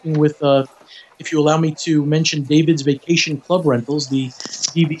I'm working with, if you allow me to mention, David's Vacation Club Rentals, the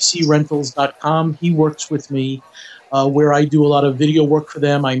dvcrentals.com. He works with me where I do a lot of video work for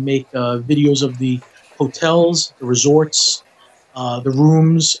them. I make videos of the hotels, the resorts, the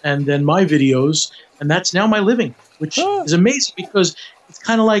rooms, and then my videos. And that's now my living, which is amazing because it's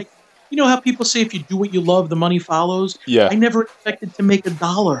kind of like, you know how people say if you do what you love, the money follows? Yeah. I never expected to make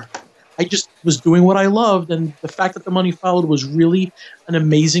 $1. I just was doing what I loved, and the fact that the money followed was really an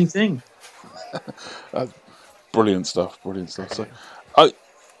amazing thing. Brilliant stuff. So,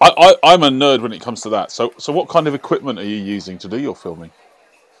 I'm a nerd when it comes to that. So what kind of equipment are you using to do your filming?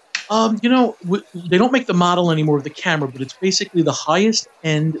 They don't make the model anymore of the camera, but it's basically the highest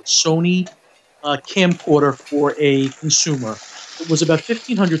end Sony camcorder for a consumer. It was about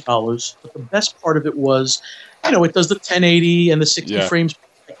 $1,500, but the best part of it was, it does the 1080 and the 60 frames per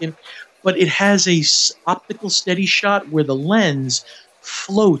second, but it has a optical steady shot where the lens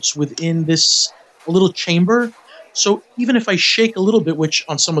floats within this little chamber. So even if I shake a little bit, which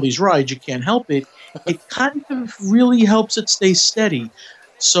on some of these rides you can't help it, it kind of really helps it stay steady.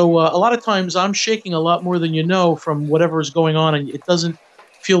 So a lot of times I'm shaking a lot more than from whatever is going on, and it doesn't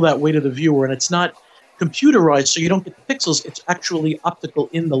feel that way to the viewer, and it's not computerized, so you don't get the pixels. It's actually optical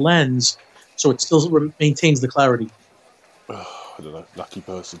in the lens, so it still maintains the clarity. Oh, I don't know, lucky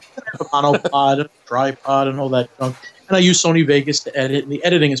person. A monopod, tripod, and all that junk. And I use Sony Vegas to edit, and the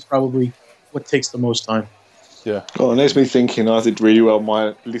editing is probably what takes the most time. Yeah. Well, it makes me thinking I did really well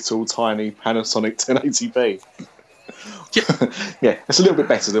my little tiny Panasonic 1080p. Yeah, it's a little bit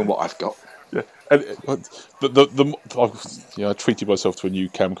better than what I've got. Yeah, and I treated myself to a new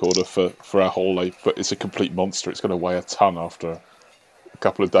camcorder for our holiday, but it's a complete monster. It's going to weigh a ton after a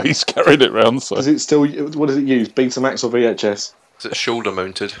couple of days carrying it around. So, is it still? What does it use? Betamax or VHS? Is it shoulder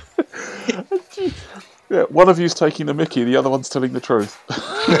mounted? Yeah, one of you's taking the mickey, the other one's telling the truth.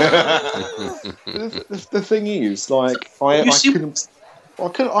 The thing is, like, I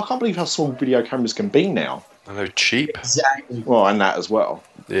can't believe how small video cameras can be now. And how cheap. Exactly. Well, and that as well.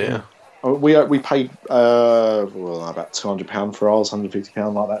 Yeah. We paid about £200 for ours,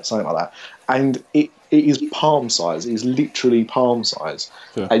 £150 like that, something like that, and it is palm size. It is literally palm size,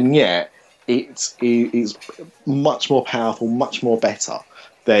 and yet it is much more powerful, much more better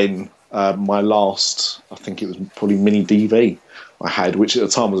than my last. I think it was probably mini DV I had, which at the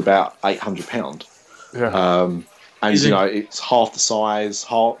time was about £800. Yeah. And it's half the size,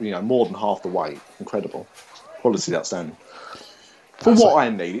 more than half the weight. Incredible, quality outstanding. For what I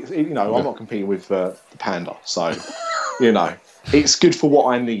need, I'm not competing with the Panda, so it's good for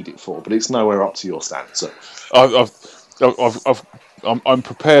what I need it for, but it's nowhere up to your standards. So. I'm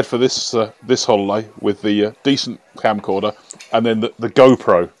prepared for this holiday with the decent camcorder, and then the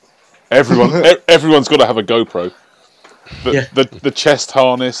GoPro. Everyone's got to have a GoPro. The chest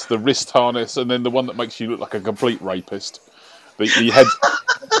harness, the wrist harness, and then the one that makes you look like a complete rapist. The head,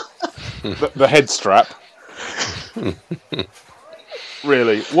 the head strap.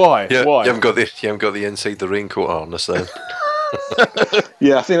 Really? Why? Yeah, Why? You haven't got the inside the raincoat harness then.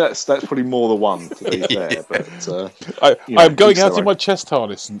 Yeah, I think that's probably more the one, to be fair. But I'm going out in my chest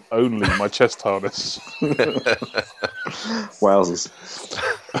harness and only my chest harness. Wowzers!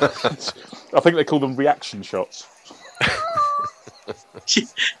 I think they call them reaction shots.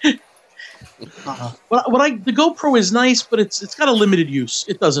 The GoPro is nice, but it's got a limited use.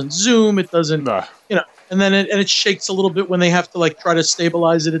 It doesn't zoom. It doesn't, and then it shakes a little bit when they have to try to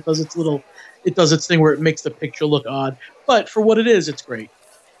stabilize it. It does its thing where it makes the picture look odd. But for what it is, it's great.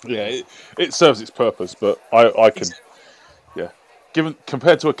 Yeah, it serves its purpose, but I can,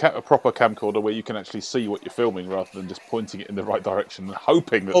 compared to a proper camcorder where you can actually see what you're filming rather than just pointing it in the right direction and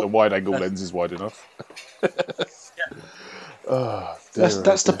hoping that the wide-angle lens is wide enough.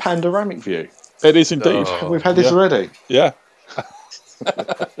 That's the panoramic view. It is indeed. We've had this already. Yeah.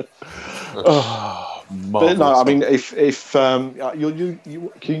 But no, I mean, if you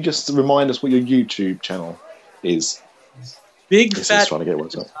can you just remind us what your YouTube channel is?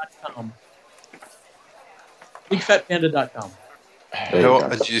 BigFatPanda.com. BigFatPanda.com.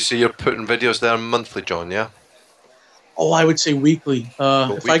 And you say you're putting videos there monthly, John? Yeah. Oh, I would say weekly.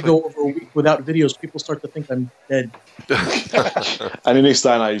 If I go over a week without videos, people start to think I'm dead. And in this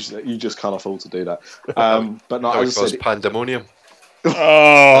day and age, you just can't afford to do that. But no, as I said, pandemonium.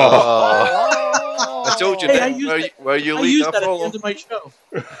 I told you, hey, Nick, where you leave that at the end of my show.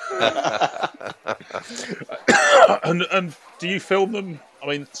 And do you film them? I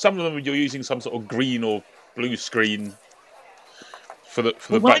mean, some of them you're using some sort of green or blue screen for the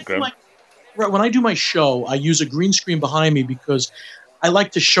background. When I do my show, I use a green screen behind me because I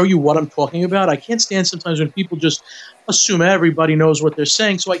like to show you what I'm talking about. I can't stand sometimes when people just assume everybody knows what they're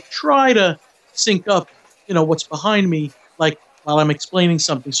saying. So I try to sync up, what's behind me, like while I'm explaining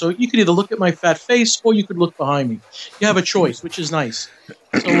something. So you could either look at my fat face or you could look behind me. You have a choice, which is nice.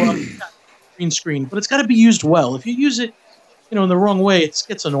 So green screen, but it's got to be used well. If you use it, in the wrong way, it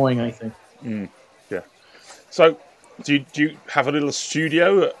gets annoying, I think. Yeah. So do you have a little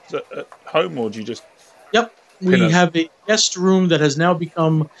studio at home, or do you just... Yep. We have a guest room that has now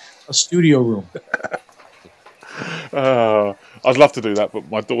become a studio room. I'd love to do that, but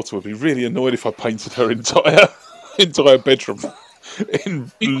my daughter would be really annoyed if I painted her entire bedroom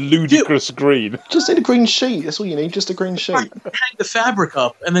in ludicrous green. Just need a green sheet. That's all you need. Just a green sheet. Hang the fabric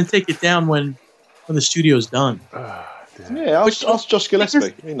up and then take it down when the studio's done. Yeah, ask Josh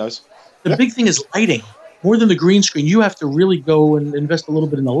Gillespie. He knows. The big thing is lighting. More than the green screen, you have to really go and invest a little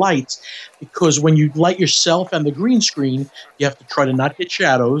bit in the lights, because when you light yourself and the green screen, you have to try to not get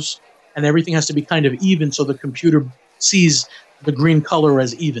shadows, and everything has to be kind of even so the computer sees the green color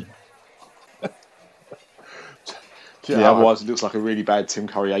as even. Otherwise it looks like a really bad Tim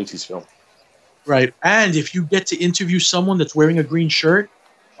Curry 80s film. Right, and if you get to interview someone that's wearing a green shirt,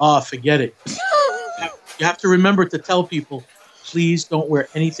 forget it. You have to remember to tell people, please don't wear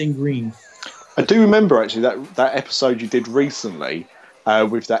anything green. I do remember, actually, that episode you did recently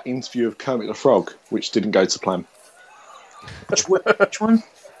with that interview of Kermit the Frog, which didn't go to plan. Which one?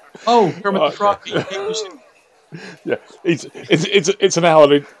 Oh, Kermit the Frog. Yeah, it's an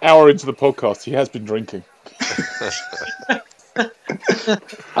hour into the podcast. He has been drinking.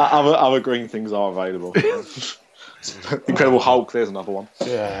 Other green things are available. Incredible Hulk, there's another one.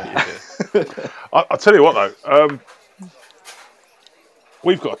 Yeah. I'll tell you what, though.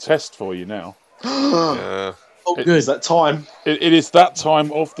 We've got a test for you now. Oh, good. Is that time? It is that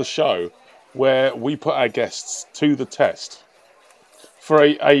time of the show where we put our guests to the test for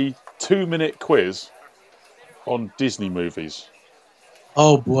a 2-minute quiz on Disney movies.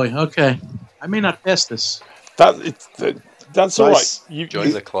 Oh, boy. Okay. I may not pass this. That's all right. You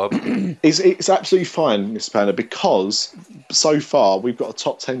join the club. It's absolutely fine, Mr. Panda, because so far we've got a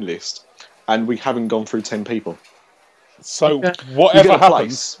top 10 list and we haven't gone through 10 people. So whatever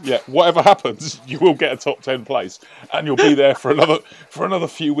happens, you will get a top 10 place, and you'll be there for another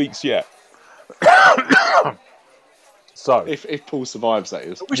few weeks yet. So if Paul survives, that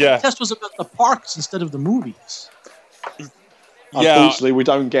is. I wish the test was about the parks instead of the movies. Unfortunately, we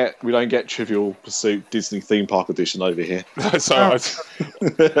don't get Trivial Pursuit Disney Theme Park Edition over here. So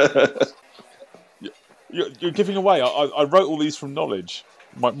you're giving away. I wrote all these from knowledge.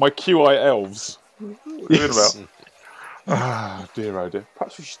 My QI elves. Yes. Dear, oh dear.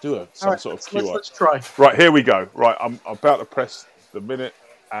 Perhaps we should do some sort of QI. Let's try. Right, here we go. Right, I'm about to press the minute,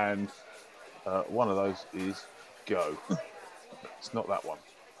 and one of those is go. It's not that one.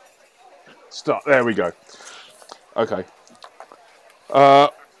 Start. There we go. Okay.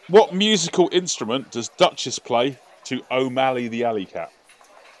 What musical instrument does Duchess play to O'Malley the Alley Cat?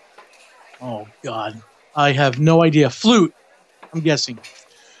 Oh, God. I have no idea. Flute, I'm guessing.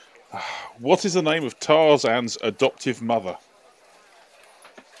 What is the name of Tarzan's adoptive mother?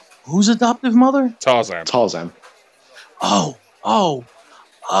 Whose adoptive mother? Tarzan. Oh,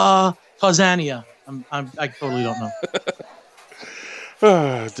 Tarzania. I totally don't know.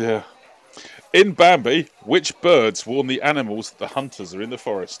 Oh, dear. In Bambi, which birds warn the animals that the hunters are in the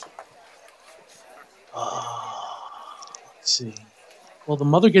forest? Let's see. Well, the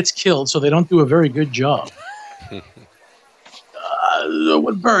mother gets killed, so they don't do a very good job.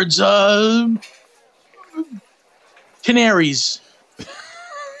 What birds? Canaries.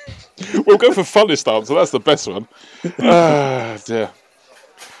 We'll go for funnest answer. That's the best one. Dear.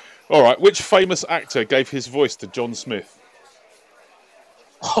 All right. Which famous actor gave his voice to John Smith?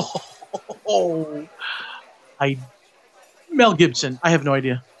 Mel Gibson. I have no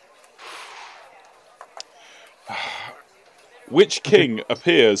idea. Which king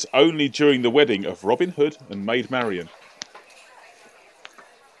appears only during the wedding of Robin Hood and Maid Marian?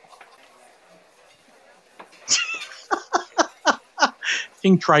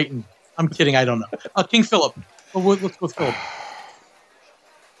 King Triton. I'm kidding. I don't know. King Philip. Let's go with Philip.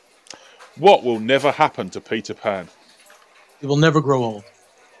 What will never happen to Peter Pan? He will never grow old.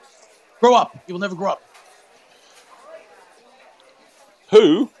 Grow up. He will never grow up.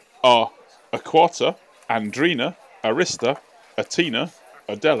 Who are Aquata, Andrina, Arista, Atina,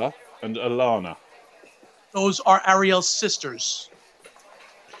 Adela, and Alana? Those are Ariel's sisters.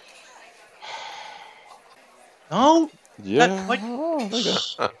 No. Yeah. What? Oh, there you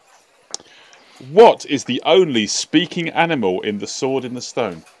go. What is the only speaking animal in The Sword in the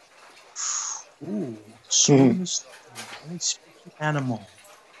Stone? Ooh. Sword only speaking animal.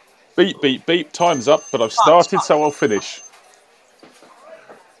 Beep, beep, beep. Time's up, but I've started, so I'll finish.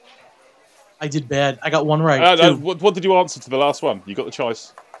 I did bad. I got one right. What did you answer to the last one? You got the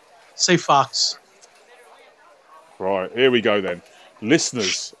choice. Say fox. Right, here we go then.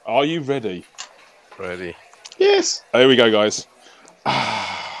 Listeners, are you ready? Ready. Yes. Here we go, guys.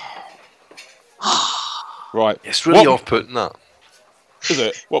 Right. It's really off-putting, that. Is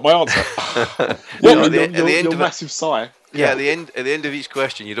it? What, my answer? At the end your of massive sigh. Yeah, at the end of each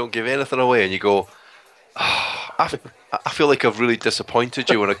question, you don't give anything away, and you go, I feel like I've really disappointed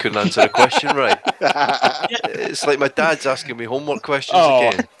you when I couldn't answer the question right. It's like my dad's asking me homework questions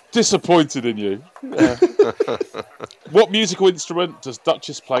again. Disappointed in you. What musical instrument does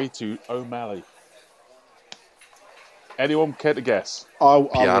Duchess play to O'Malley? Anyone care to guess? I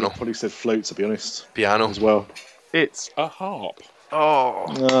would Piano. have probably said flute, to be honest. Piano. As well. It's a harp.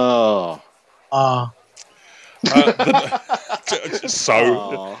 Oh. Oh.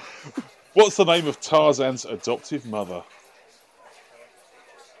 So, what's the name of Tarzan's adoptive mother?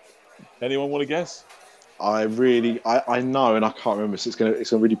 Anyone want to guess? I know, and I can't remember, so it's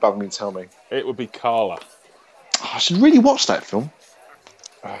gonna really bug me and tell me. It would be Carla. I should really watch that film.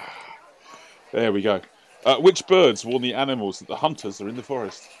 There we go. Which birds warn the animals that the hunters are in the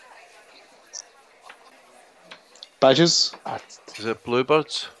forest? Badgers? Is it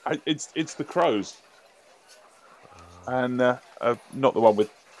bluebirds? It's the crows. And not the one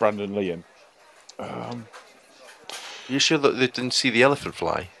with Brandon Lee in. You sure that they didn't see the elephant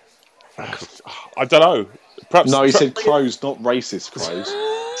fly? I don't know. Perhaps, no, he said crows, not racist crows.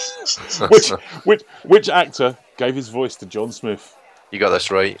 which actor gave his voice to John Smith? You got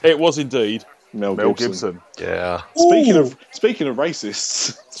this right. It was indeed Mel Gibson. Yeah. Speaking of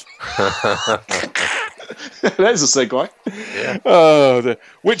racists, there's a segue. Yeah.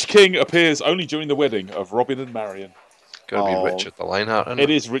 Which king appears only during the wedding of Robin and Marion? Gotta be Richard the Lionheart, isn't it? It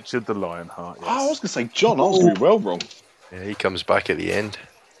is Richard the Lionheart. Yes. Oh, I was going to say John. I was going to be well wrong. Yeah, he comes back at the end.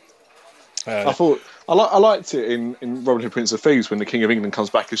 I thought I liked it in Robin Hood, Prince of Thieves when the King of England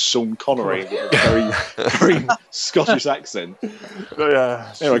comes back as Sean Connery with a very Scottish accent.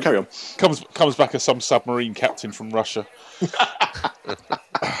 Anyway, carry on. Comes back as some submarine captain from Russia,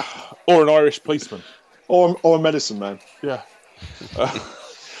 or an Irish policeman, or a medicine man. Yeah.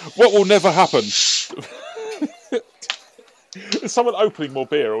 What will never happen? Is someone opening more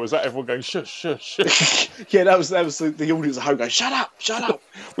beer, or was that everyone going shush, shush, shush? Yeah, that was the audience at home going, shut up, shut up.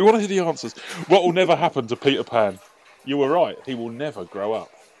 We want to hear the answers. What will never happen to Peter Pan? You were right. He will never grow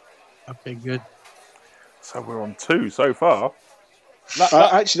up. Okay, good. So we're on 2 so far.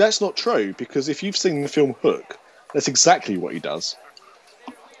 Actually, that's not true, because if you've seen the film Hook, that's exactly what he does.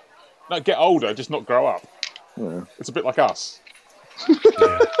 No, get older, just not grow up. Yeah. It's a bit like us.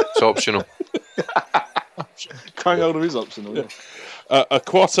 Yeah, it's optional. Growing older is optional. Yeah.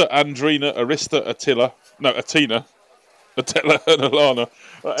 Aquata, Andrina, Arista, Atina, and Alana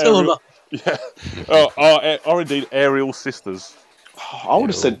are indeed aerial sisters. I would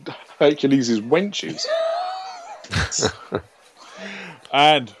have said Hercules' wenches.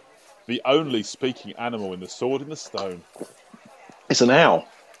 And the only speaking animal in The Sword in the Stone. It's an owl.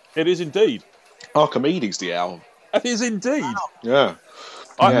 It is indeed. Archimedes the owl. It is indeed. Yeah.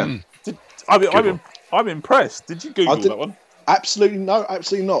 I'm impressed. Did you Google that one? Absolutely no,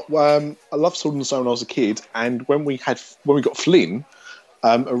 absolutely not. I loved Sword in the Stone when I was a kid, and when we got Flynn,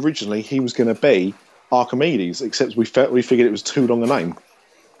 originally he was going to be Archimedes, except we figured it was too long a name.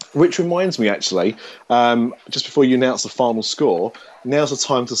 Which reminds me, actually, just before you announce the final score, now's the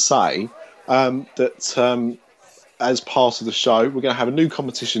time to say that as part of the show, we're going to have a new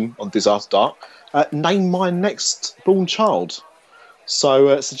competition on Disaster Dark. Name my next born child.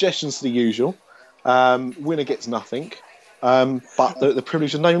 So suggestions to the usual. Winner gets nothing, but the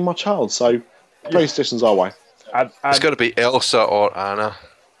privilege of naming my child. So, play suggestions our way. It's got to be Elsa or Anna.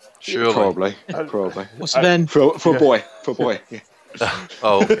 Surely. Probably. What's Ben? For a boy. Yeah.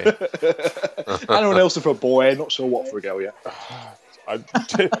 Oh, okay. Anyone else for a boy? Not sure what for a girl yet.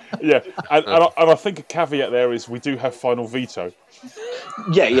 Yeah, and I think a caveat there is we do have final veto.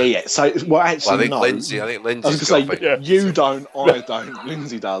 Yeah. So, actually, I think no. Lindsay's I was going to say, you don't, I don't.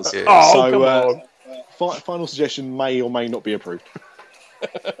 Lindsay does. Yeah. Oh, come on. Final suggestion may or may not be approved.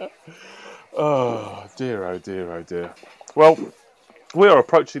 Oh dear. Well, we are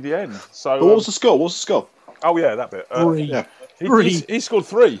approaching the end. So, But what was the score? Oh yeah, that bit. 3. Yeah, He scored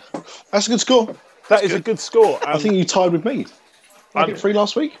 3. that's a good score. That is a good score. I think you tied with me. I get 3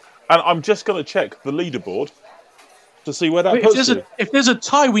 last week. And I'm just going to check the leaderboard. to see where that Wait, puts you. if there's a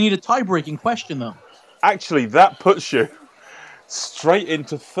tie, we need a tie-breaking question, though. Actually, that puts you straight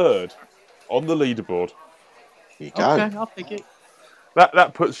into third on the leaderboard. There you go. Okay, I'll take it.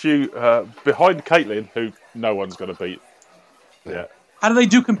 That puts you behind Caitlin, who no one's going to beat. Yeah. How do they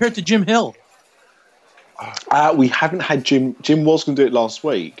do compared to Jim Hill? We haven't had Jim. Jim was going to do it last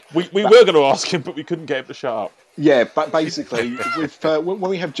week. We were going to ask him, but we couldn't get him to shut up. Yeah, but basically, when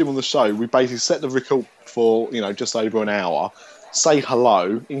we have Jim on the show, we basically set the record for just over an hour, say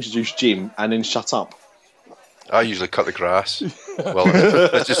hello, introduce Jim, and then shut up. I usually cut the grass. Well,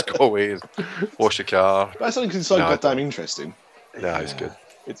 let's just go away and wash the car. But that's only because it's so goddamn interesting. No, it's good.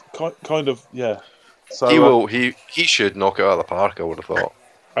 It's kind of, yeah. So He should knock it out of the park, I would have thought.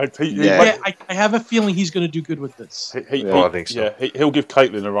 I have a feeling he's going to do good with this. I think so. Yeah, he'll give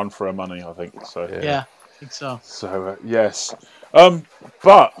Caitlin a run for her money, I think. So Yeah, I think so. So yes,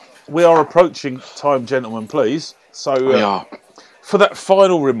 but we are approaching time, gentlemen. Please. So We are. For that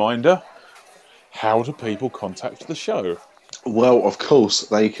final reminder, how do people contact the show? Well, of course,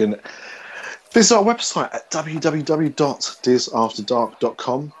 they can visit our website at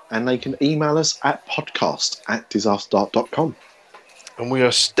www.disafterdark.com, and they can email us at podcast@disafterdark.com. And we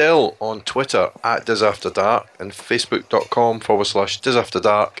are still on Twitter at DisAfterDark and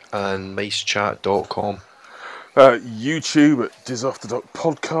Facebook.com/DisAfterDark and MiceChat.com. YouTube at DisAfterDark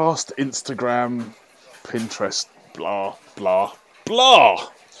Podcast, Instagram, Pinterest, blah, blah, blah.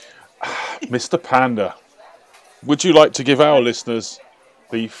 Mr. Panda, would you like to give our listeners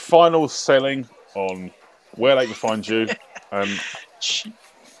the final selling on where they can find you?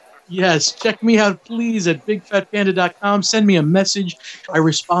 Yes, check me out, please, at bigfatpanda.com. Send me a message. I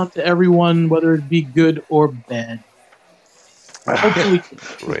respond to everyone, whether it be good or bad. Hopefully.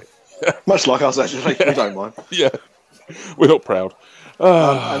 Right. Much like us, actually. We don't mind. Yeah, we're not proud.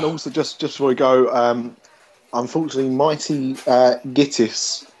 And also, just before we go, unfortunately, Mighty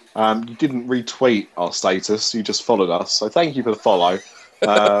Gittis, you didn't retweet our status. You just followed us. So thank you for the follow.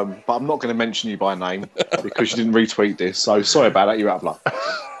 But I'm not going to mention you by name because you didn't retweet this. So sorry about that. You're out of luck.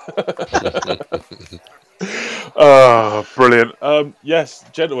 Brilliant. Yes,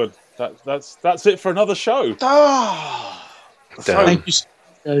 gentlemen, that's it for another show. Thank you,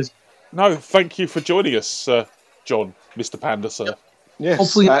 guys. No, thank you for joining us, John, Mr. Panda, sir. Yes.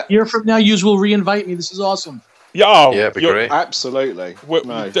 Hopefully, a year from now, you will re-invite me. This is awesome. Yeah, it'd be great. Absolutely.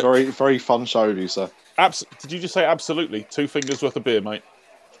 Very, very fun show with you, sir. Did you just say absolutely? 2 fingers worth of beer, mate.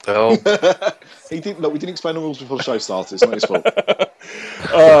 Oh. We didn't explain the rules before the show started. It's not his fault.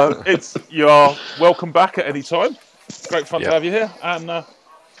 You are welcome back at any time. Great fun to have you here. And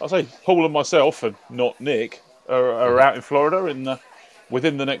I'll say Paul and myself, and not Nick, are out in Florida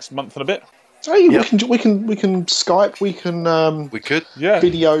within the next month and a bit. Hey, we can Skype. We can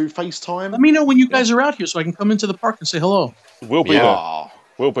video FaceTime. Let me know when you guys are out here so I can come into the park and say hello. We'll be there.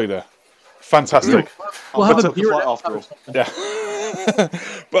 We'll be there. Fantastic. We'll have a beer after all. Yeah.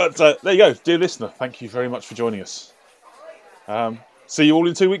 But there you go, dear listener. Thank you very much for joining us. See you all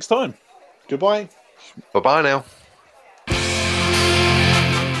in 2 weeks' time. Goodbye. Bye-bye now.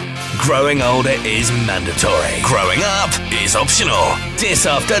 Growing older is mandatory. Growing up is optional. Dis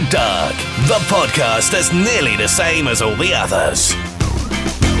After Dark, the podcast that's nearly the same as all the others.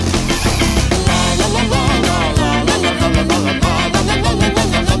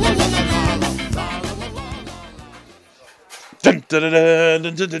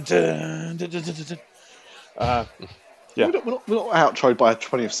 Yeah. We're not outroed by a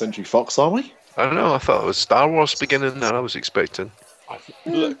 20th Century Fox, are we? I don't know. I thought it was Star Wars beginning that I was expecting.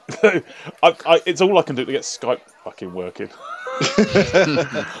 Look, it's all I can do to get Skype fucking working.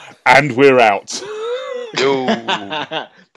 And we're out. Yo.